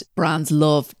 And brands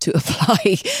love to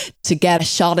apply to get a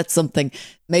shot at something.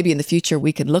 Maybe in the future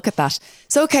we could look at that.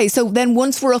 So, okay, so then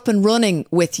once we're up and running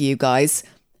with you guys,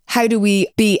 how do we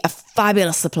be a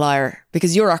fabulous supplier?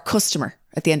 Because you're our customer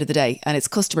at the end of the day, and it's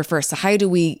customer first. So how do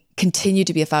we continue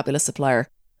to be a fabulous supplier?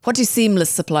 What do seamless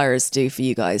suppliers do for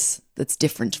you guys that's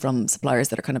different from suppliers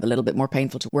that are kind of a little bit more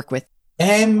painful to work with?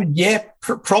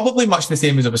 Probably much the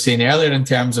same as I was saying earlier in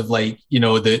terms of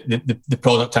the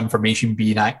product information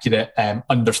being accurate,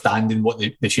 understanding what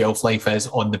the shelf life is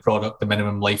on the product, the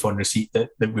minimum life on receipt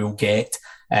that we'll get,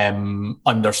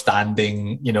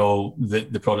 understanding,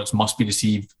 the products must be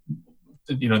received,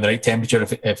 the right temperature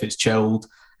if it's chilled,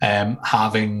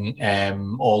 having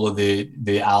all of the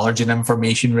allergen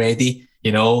information ready.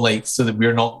 So that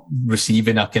we're not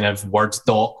receiving a kind of Word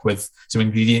doc with some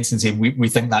ingredients and saying, we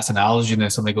think that's an allergen.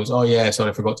 And somebody goes, oh yeah,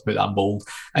 sorry, I forgot to put that in bold.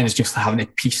 And it's just having to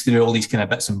piece through all these kind of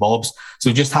bits and bobs.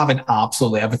 So just having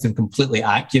absolutely everything completely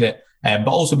accurate, but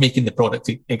also making the product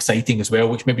exciting as well,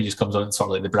 which maybe just comes on sort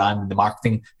of like the brand and the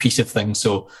marketing piece of things.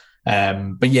 So,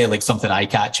 but yeah, like something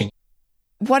eye-catching.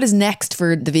 What is next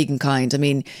for The Vegan Kind? I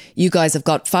mean, you guys have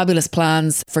got fabulous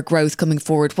plans for growth coming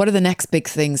forward. What are the next big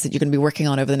things that you're going to be working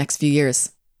on over the next few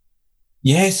years?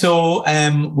 Yeah, so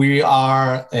we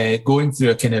are going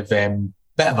through a kind of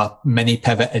bit of a mini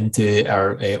pivot into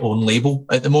our own label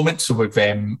at the moment. So we've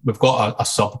got a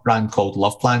sub brand called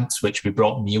Love Plants, which we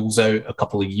brought meals out a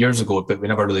couple of years ago, but we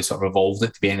never really sort of evolved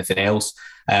it to be anything else.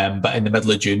 But in the middle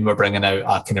of June, we're bringing out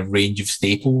a kind of range of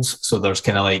staples. So there's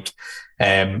kind of like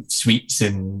sweets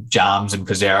and jams and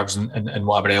preserves and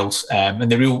whatever else.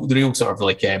 And the real sort of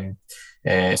like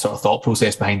sort of thought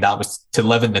process behind that was to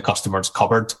live in the customer's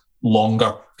cupboard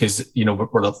longer, because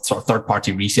we're a sort of third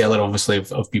party reseller obviously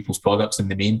of people's products in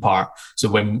the main part. So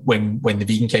when the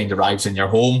Vegan Kind arrives in your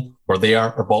home, we're there,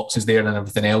 our box is there and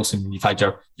everything else, and you've had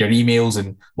your emails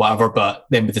and whatever, but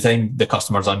then by the time the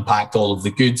customer's unpacked all of the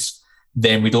goods,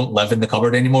 then we don't live in the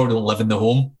cupboard anymore, we don't live in the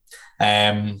home.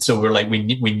 So we're like, we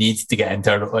need to get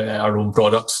into our own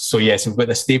products. So yes, we've got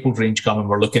the staples range coming.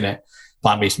 We're looking at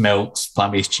plant-based milks,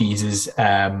 plant-based cheeses.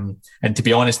 And to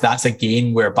be honest, that's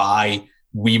again whereby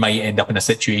we might end up in a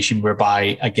situation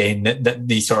whereby, again, that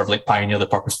these sort of like pioneer the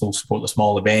purposeful, support the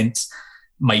small events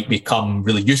might become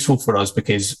really useful for us,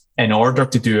 because in order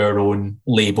to do our own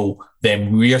label,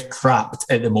 then we're trapped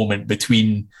at the moment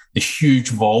between the huge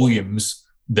volumes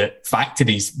that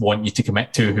factories want you to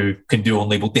commit to, who can do on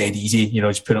label dead easy,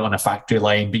 just put it on a factory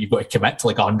line, but you've got to commit to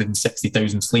like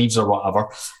 160,000 sleeves or whatever.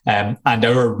 And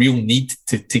our real need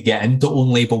to get into own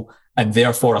label. And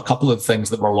therefore, a couple of things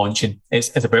that we're launching,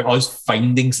 it's about us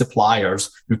finding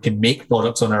suppliers who can make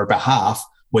products on our behalf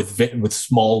with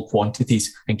small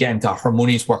quantities and get into a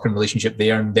harmonious working relationship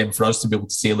there. And then for us to be able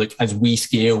to say, look, as we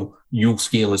scale, you'll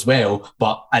scale as well.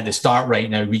 But at the start right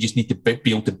now, we just need to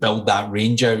be able to build that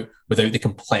range out without the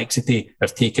complexity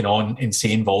of taking on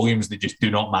insane volumes that just do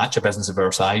not match a business of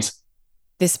our size.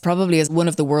 This probably is one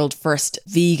of the world's first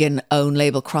vegan own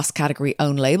label, cross-category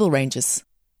own label ranges.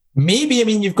 Maybe. I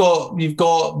mean, you've got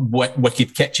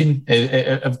Wicked Kitchen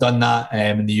have done that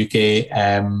in the UK.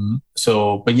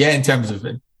 But yeah, in terms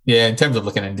of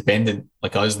looking independent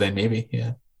like us, then maybe,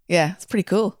 yeah. Yeah, it's pretty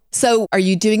cool. So are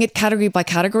you doing it category by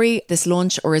category, this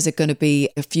launch, or is it going to be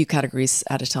a few categories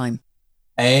at a time?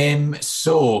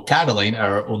 So Caroline,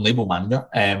 our own label manager,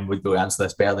 would be answer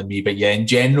this better than me. But yeah, in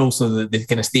general, so the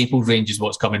kind of staples range is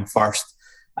what's coming first.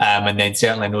 And then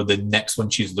certainly I know the next one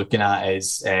she's looking at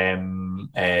is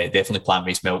definitely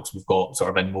plant-based milks. We've got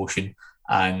sort of in motion.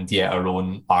 and our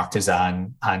own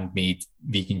artisan handmade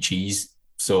vegan cheese.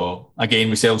 So again,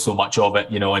 we sell so much of it,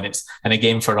 and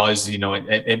again for us,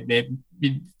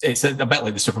 it's a bit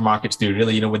like the supermarkets do,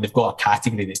 really. When they've got a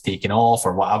category that's taken off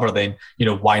or whatever, then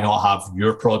why not have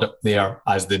your product there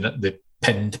as the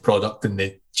pinned product in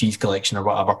the cheese collection or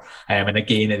whatever? And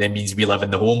again, it then means we live in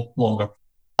the home longer.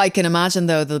 I can imagine,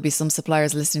 though, there'll be some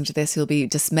suppliers listening to this who'll be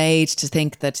dismayed to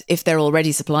think that if they're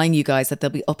already supplying you guys, that they'll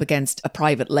be up against a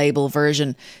private label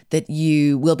version that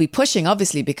you will be pushing,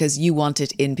 obviously, because you want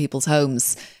it in people's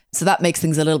homes. So that makes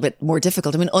things a little bit more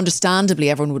difficult. I mean,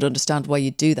 understandably, everyone would understand why you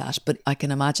do that, but I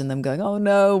can imagine them going, oh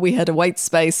no, we had a white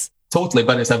space. Totally,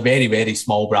 but it's a very, very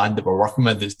small brand that we're working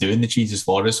with that's doing the cheeses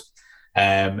for us.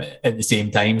 At the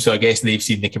same time, so I guess they've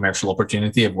seen the commercial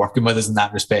opportunity of working with us in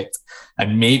that respect,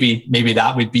 and maybe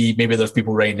that would be, maybe there's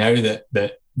people right now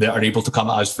that are able to come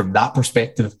at us from that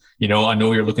perspective. I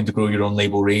know you're looking to grow your own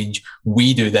label range.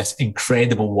 We do this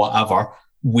incredible whatever.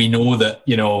 We know that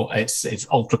it's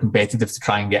ultra competitive to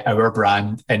try and get our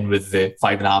brand in with the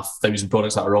 5,500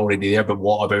 products that are already there. But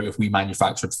what about if we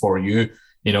manufactured for you?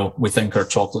 We think our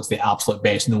chocolate's the absolute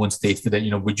best. No one's tasted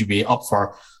it. Would you be up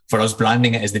for us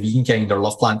branding it as the vegan kind or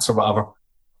Love Plants or whatever?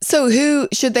 So who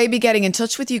should they be getting in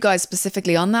touch with you guys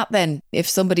specifically on that then? If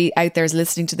somebody out there is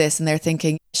listening to this and they're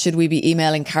thinking, should we be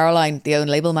emailing Caroline, the own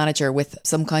label manager, with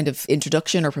some kind of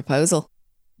introduction or proposal?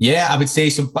 Yeah, I would say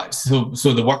so.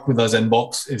 So the work with us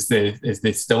inbox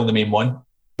is still the main one.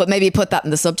 But maybe put that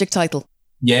in the subject title.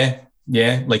 Yeah.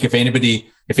 Like if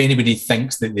anybody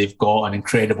thinks that they've got an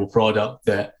incredible product,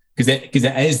 that because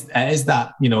it is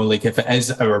that, like if it is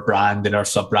our brand and our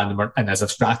sub brand and as a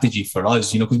strategy for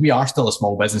us, because we are still a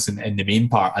small business in the main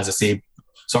part, as I say,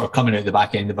 sort of coming out the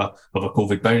back end of a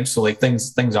COVID bounce. So like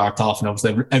things are tough, and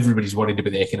obviously everybody's worried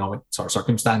about the economic sort of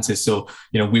circumstances. So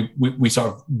we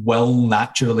sort of will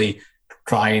naturally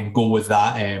try and go with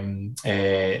that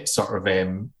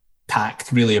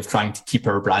tact, really, of trying to keep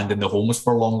our brand in the homes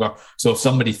for longer. So if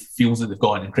somebody feels that they've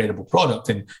got an incredible product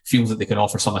and feels that they can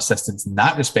offer some assistance in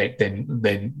that respect,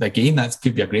 then again, that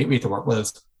could be a great way to work with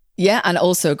us. Yeah, and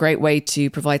also a great way to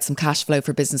provide some cash flow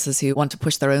for businesses who want to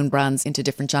push their own brands into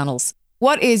different channels.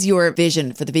 What is your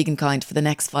vision for The Vegan Kind for the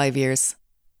next 5 years?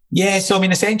 Yeah, so I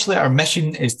mean, essentially our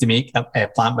mission is to make a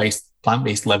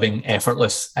plant-based living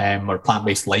effortless, or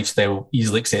plant-based lifestyle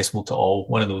easily accessible to all,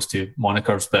 one of those two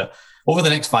monikers. But over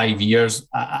the next 5 years,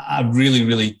 I really,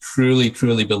 really,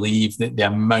 truly believe that the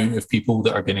amount of people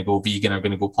that are going to go vegan, are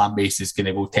going to go plant-based, is going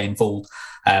to go tenfold.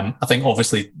 I think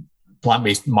obviously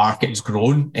plant-based market has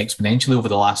grown exponentially over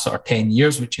the last sort of 10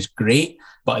 years, which is great.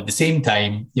 But at the same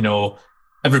time,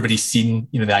 everybody's seen,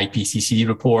 the IPCC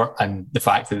report and the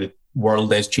fact that the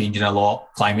world is changing a lot.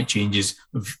 Climate change is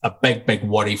a big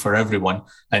worry for everyone.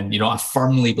 And, I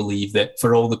firmly believe that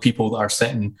for all the people that are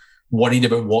sitting worried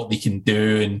about what they can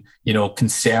do and,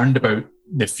 concerned about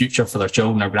the future for their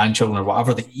children or grandchildren or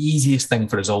whatever, the easiest thing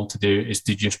for us all to do is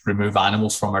to just remove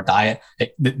animals from our diet.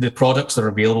 The products that are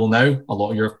available now, a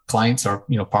lot of your clients are,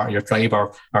 part of your tribe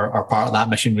are part of that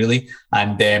mission, really.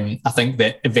 And I think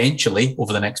that eventually,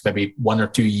 over the next maybe 1 or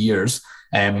 2 years,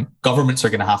 governments are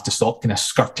going to have to stop kind of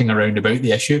skirting around about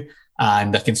the issue.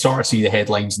 And I can sort of see the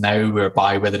headlines now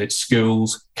whereby whether it's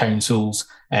schools, councils,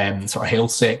 sort of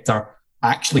health sector,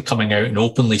 actually coming out and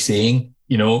openly saying,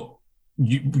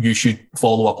 you should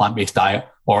follow a plant-based diet,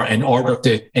 or in order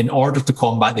to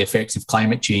combat the effects of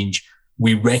climate change,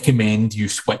 we recommend you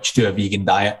switch to a vegan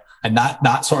diet. And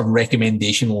that sort of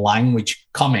recommendation language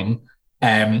coming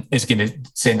is going to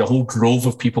send a whole drove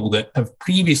of people that have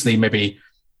previously maybe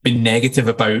been negative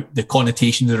about the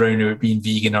connotations around it being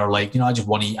vegan, or like, I just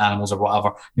want to eat animals or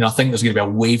whatever. I think there's going to be a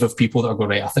wave of people that are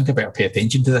going, right, I think I better pay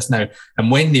attention to this now.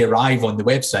 And when they arrive on the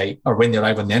website or when they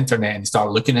arrive on the internet and start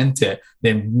looking into it,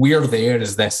 then we're there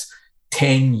as this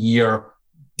 10-year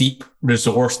deep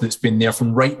resource that's been there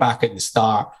from right back at the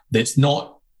start. That's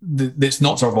not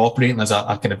sort of operating as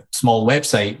a kind of small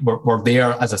website. We're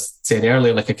there, as I said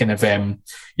earlier, like a kind of,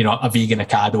 a vegan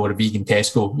Ocado or a vegan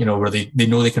Tesco, where they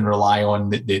know they can rely on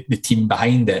the team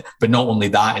behind it. But not only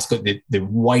that, it's got the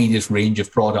widest range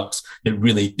of products that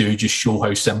really do just show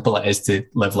how simple it is to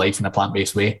live life in a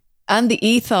plant-based way. And the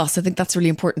ethos, I think that's really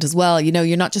important as well.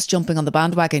 You're not just jumping on the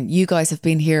bandwagon. You guys have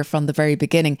been here from the very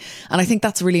beginning. And I think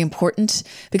that's really important,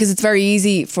 because it's very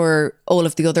easy for all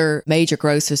of the other major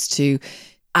grocers to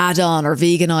add on or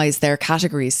veganize their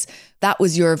categories. That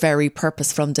was your very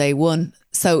purpose from day one.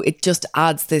 So it just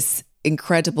adds this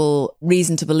incredible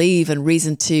reason to believe and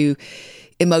reason to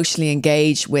emotionally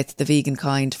engage with The Vegan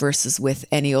Kind versus with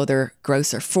any other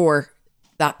grocer for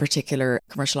that particular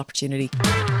commercial opportunity.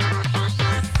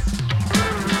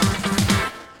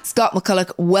 Scott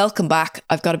McCulloch, welcome back.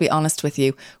 I've got to be honest with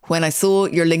you. When I saw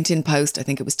your LinkedIn post, I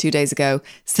think it was 2 days ago,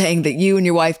 saying that you and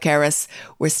your wife, Keris,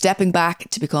 were stepping back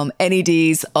to become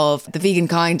NEDs of The Vegan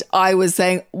Kind, I was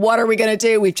saying, what are we going to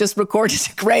do? We've just recorded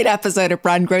a great episode of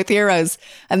Brand Growth Heroes.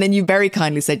 And then you very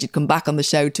kindly said you'd come back on the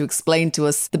show to explain to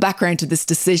us the background to this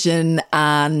decision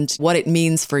and what it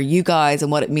means for you guys and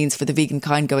what it means for The Vegan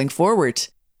Kind going forward.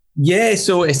 Yeah,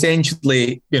 so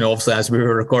essentially, obviously as we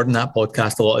were recording that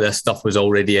podcast, a lot of this stuff was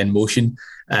already in motion.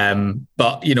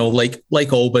 But,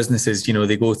 like all businesses,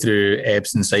 they go through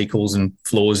ebbs and cycles and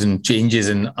flows and changes.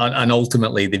 And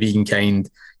ultimately, The Vegan Kind,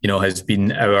 has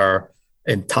been our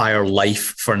entire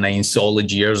life for 9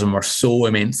 solid years. And we're so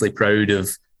immensely proud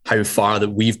of how far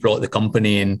that we've brought the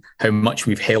company and how much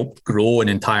we've helped grow an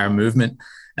entire movement.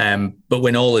 But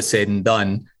when all is said and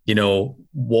done,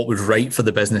 what was right for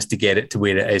the business to get it to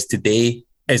where it is today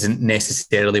isn't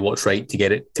necessarily what's right to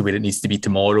get it to where it needs to be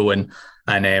tomorrow.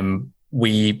 And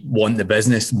we want the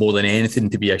business more than anything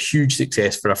to be a huge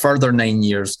success for a further 9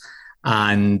 years.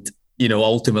 And,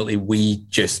 ultimately we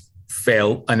just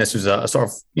felt, and this was a sort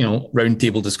of,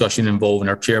 roundtable discussion involving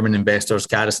our chairman, investors,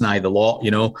 Keris and I, the lot,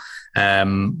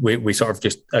 we sort of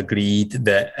just agreed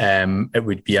that it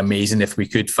would be amazing if we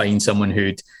could find someone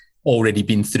who'd already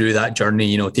been through that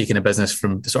journey, taking a business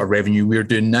from the sort of revenue we're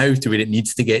doing now to where it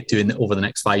needs to get to over the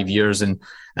next 5 years. And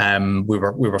we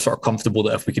were sort of comfortable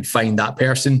that if we could find that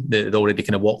person that had already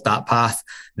kind of walked that path,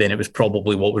 then it was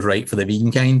probably what was right for The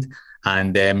Vegan Kind.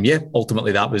 And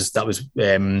ultimately that was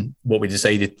what we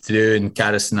decided to do. And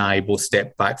Keris and I both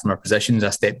stepped back from our positions.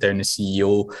 I stepped down as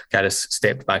CEO. Keris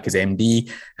stepped back as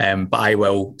MD. But I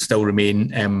will still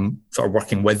remain sort of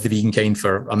working with The Vegan Kind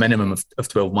for a minimum of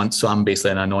 12 months. So I'm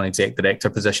basically in a non-exec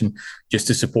director position just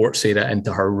to support Sarah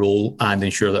into her role and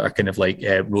ensure that our kind of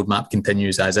roadmap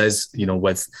continues as is,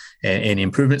 with any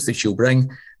improvements that she'll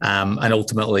bring. And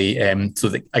ultimately, so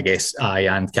that I guess I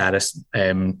and Keris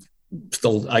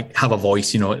still have a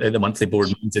voice, at the monthly board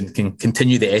meetings and can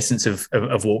continue the essence of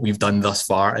what we've done thus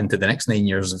far into the next 9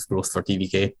 years of growth for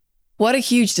TVK. What a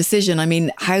huge decision. I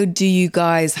mean, how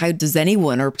does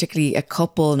anyone, or particularly a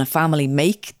couple and a family,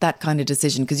 make that kind of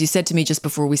decision? Because you said to me just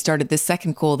before we started this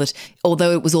second call that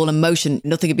although it was all in motion,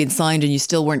 nothing had been signed and you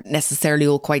still weren't necessarily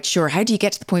all quite sure. How do you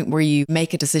get to the point where you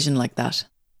make a decision like that?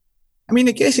 I mean,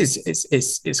 I guess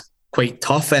it's quite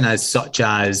tough, and as such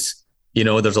as,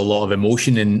 there's a lot of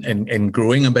emotion in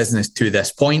growing a business to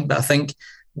this point. But I think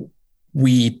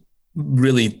we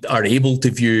really are able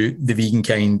to view The Vegan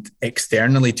Kind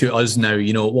externally to us now,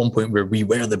 at one point where we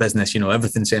were the business,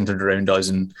 everything centered around us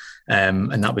and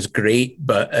that was great.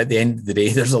 But at the end of the day,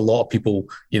 there's a lot of people,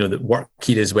 that work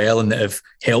here as well and that have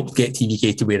helped get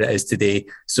TVK to where it is today.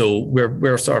 So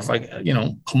we're sort of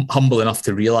humble enough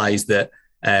to realize that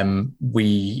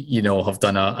we, have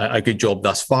done a good job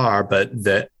thus far, but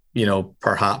that,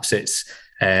 perhaps it's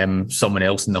someone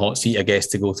else in the hot seat, I guess,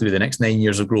 to go through the next 9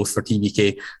 years of growth for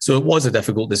TVK. So it was a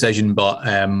difficult decision, but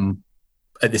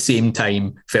at the same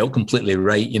time felt completely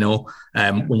right.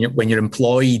 When you're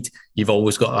employed, you've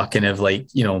always got a kind of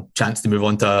chance to move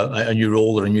on to a new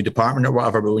role or a new department or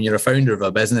whatever. But when you're a founder of a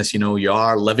business, you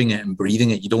are living it and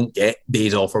breathing it. You don't get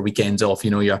days off or weekends off.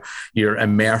 You're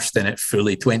immersed in it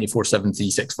fully 24/7,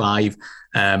 365.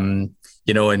 And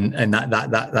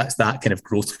that's that kind of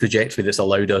growth trajectory that's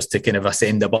allowed us to kind of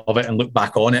ascend above it and look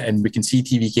back on it. And we can see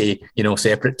TVK,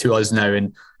 separate to us now.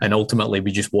 And ultimately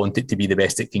we just want it to be the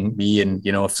best it can be. And,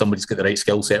 if somebody's got the right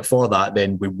skill set for that,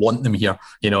 then we want them here,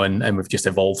 and we've just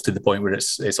evolved to the point where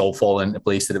it's all fallen into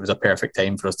place that it was a perfect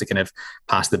time for us to kind of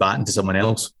pass the baton to someone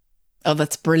else. Oh,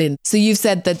 that's brilliant. So you've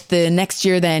said that the next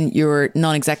year then your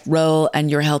non-exec role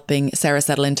and you're helping Sarah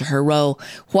settle into her role.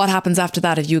 What happens after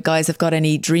that? If you guys have got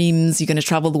any dreams, you're going to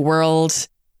travel the world?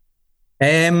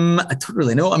 I don't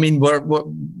really know. I mean,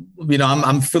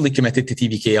 I'm fully committed to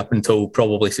TVK up until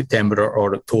probably September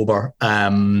or October.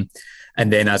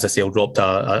 And then, as I say, I'll drop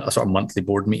to a sort of monthly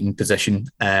board meeting position.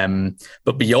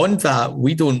 But beyond that,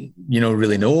 we don't,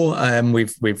 really know.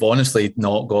 We've honestly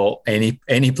not got any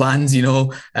plans.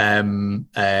 The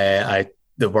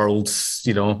world's,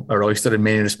 our oyster in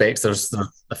many respects. There's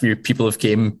a few people have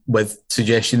came with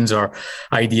suggestions or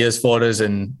ideas for us,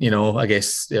 and I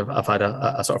guess I've had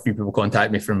a sort of few people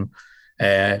contact me from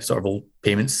sort of old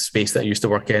payments space that I used to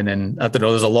work in, and I don't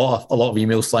know. There's a lot of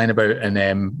emails flying about,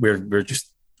 and we're just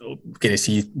going to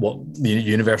see what the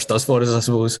universe does for us, I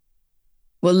suppose.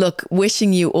 Well, look,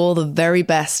 wishing you all the very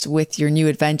best with your new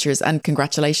adventures, and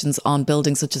congratulations on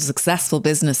building such a successful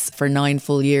business for 9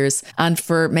 full years and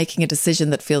for making a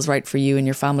decision that feels right for you and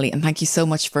your family. And thank you so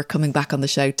much for coming back on the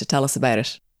show to tell us about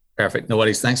it. Perfect. No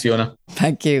worries. Thanks, Fiona.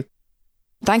 Thank you.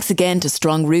 Thanks again to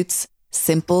Strong Roots.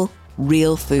 Simple,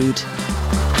 real food.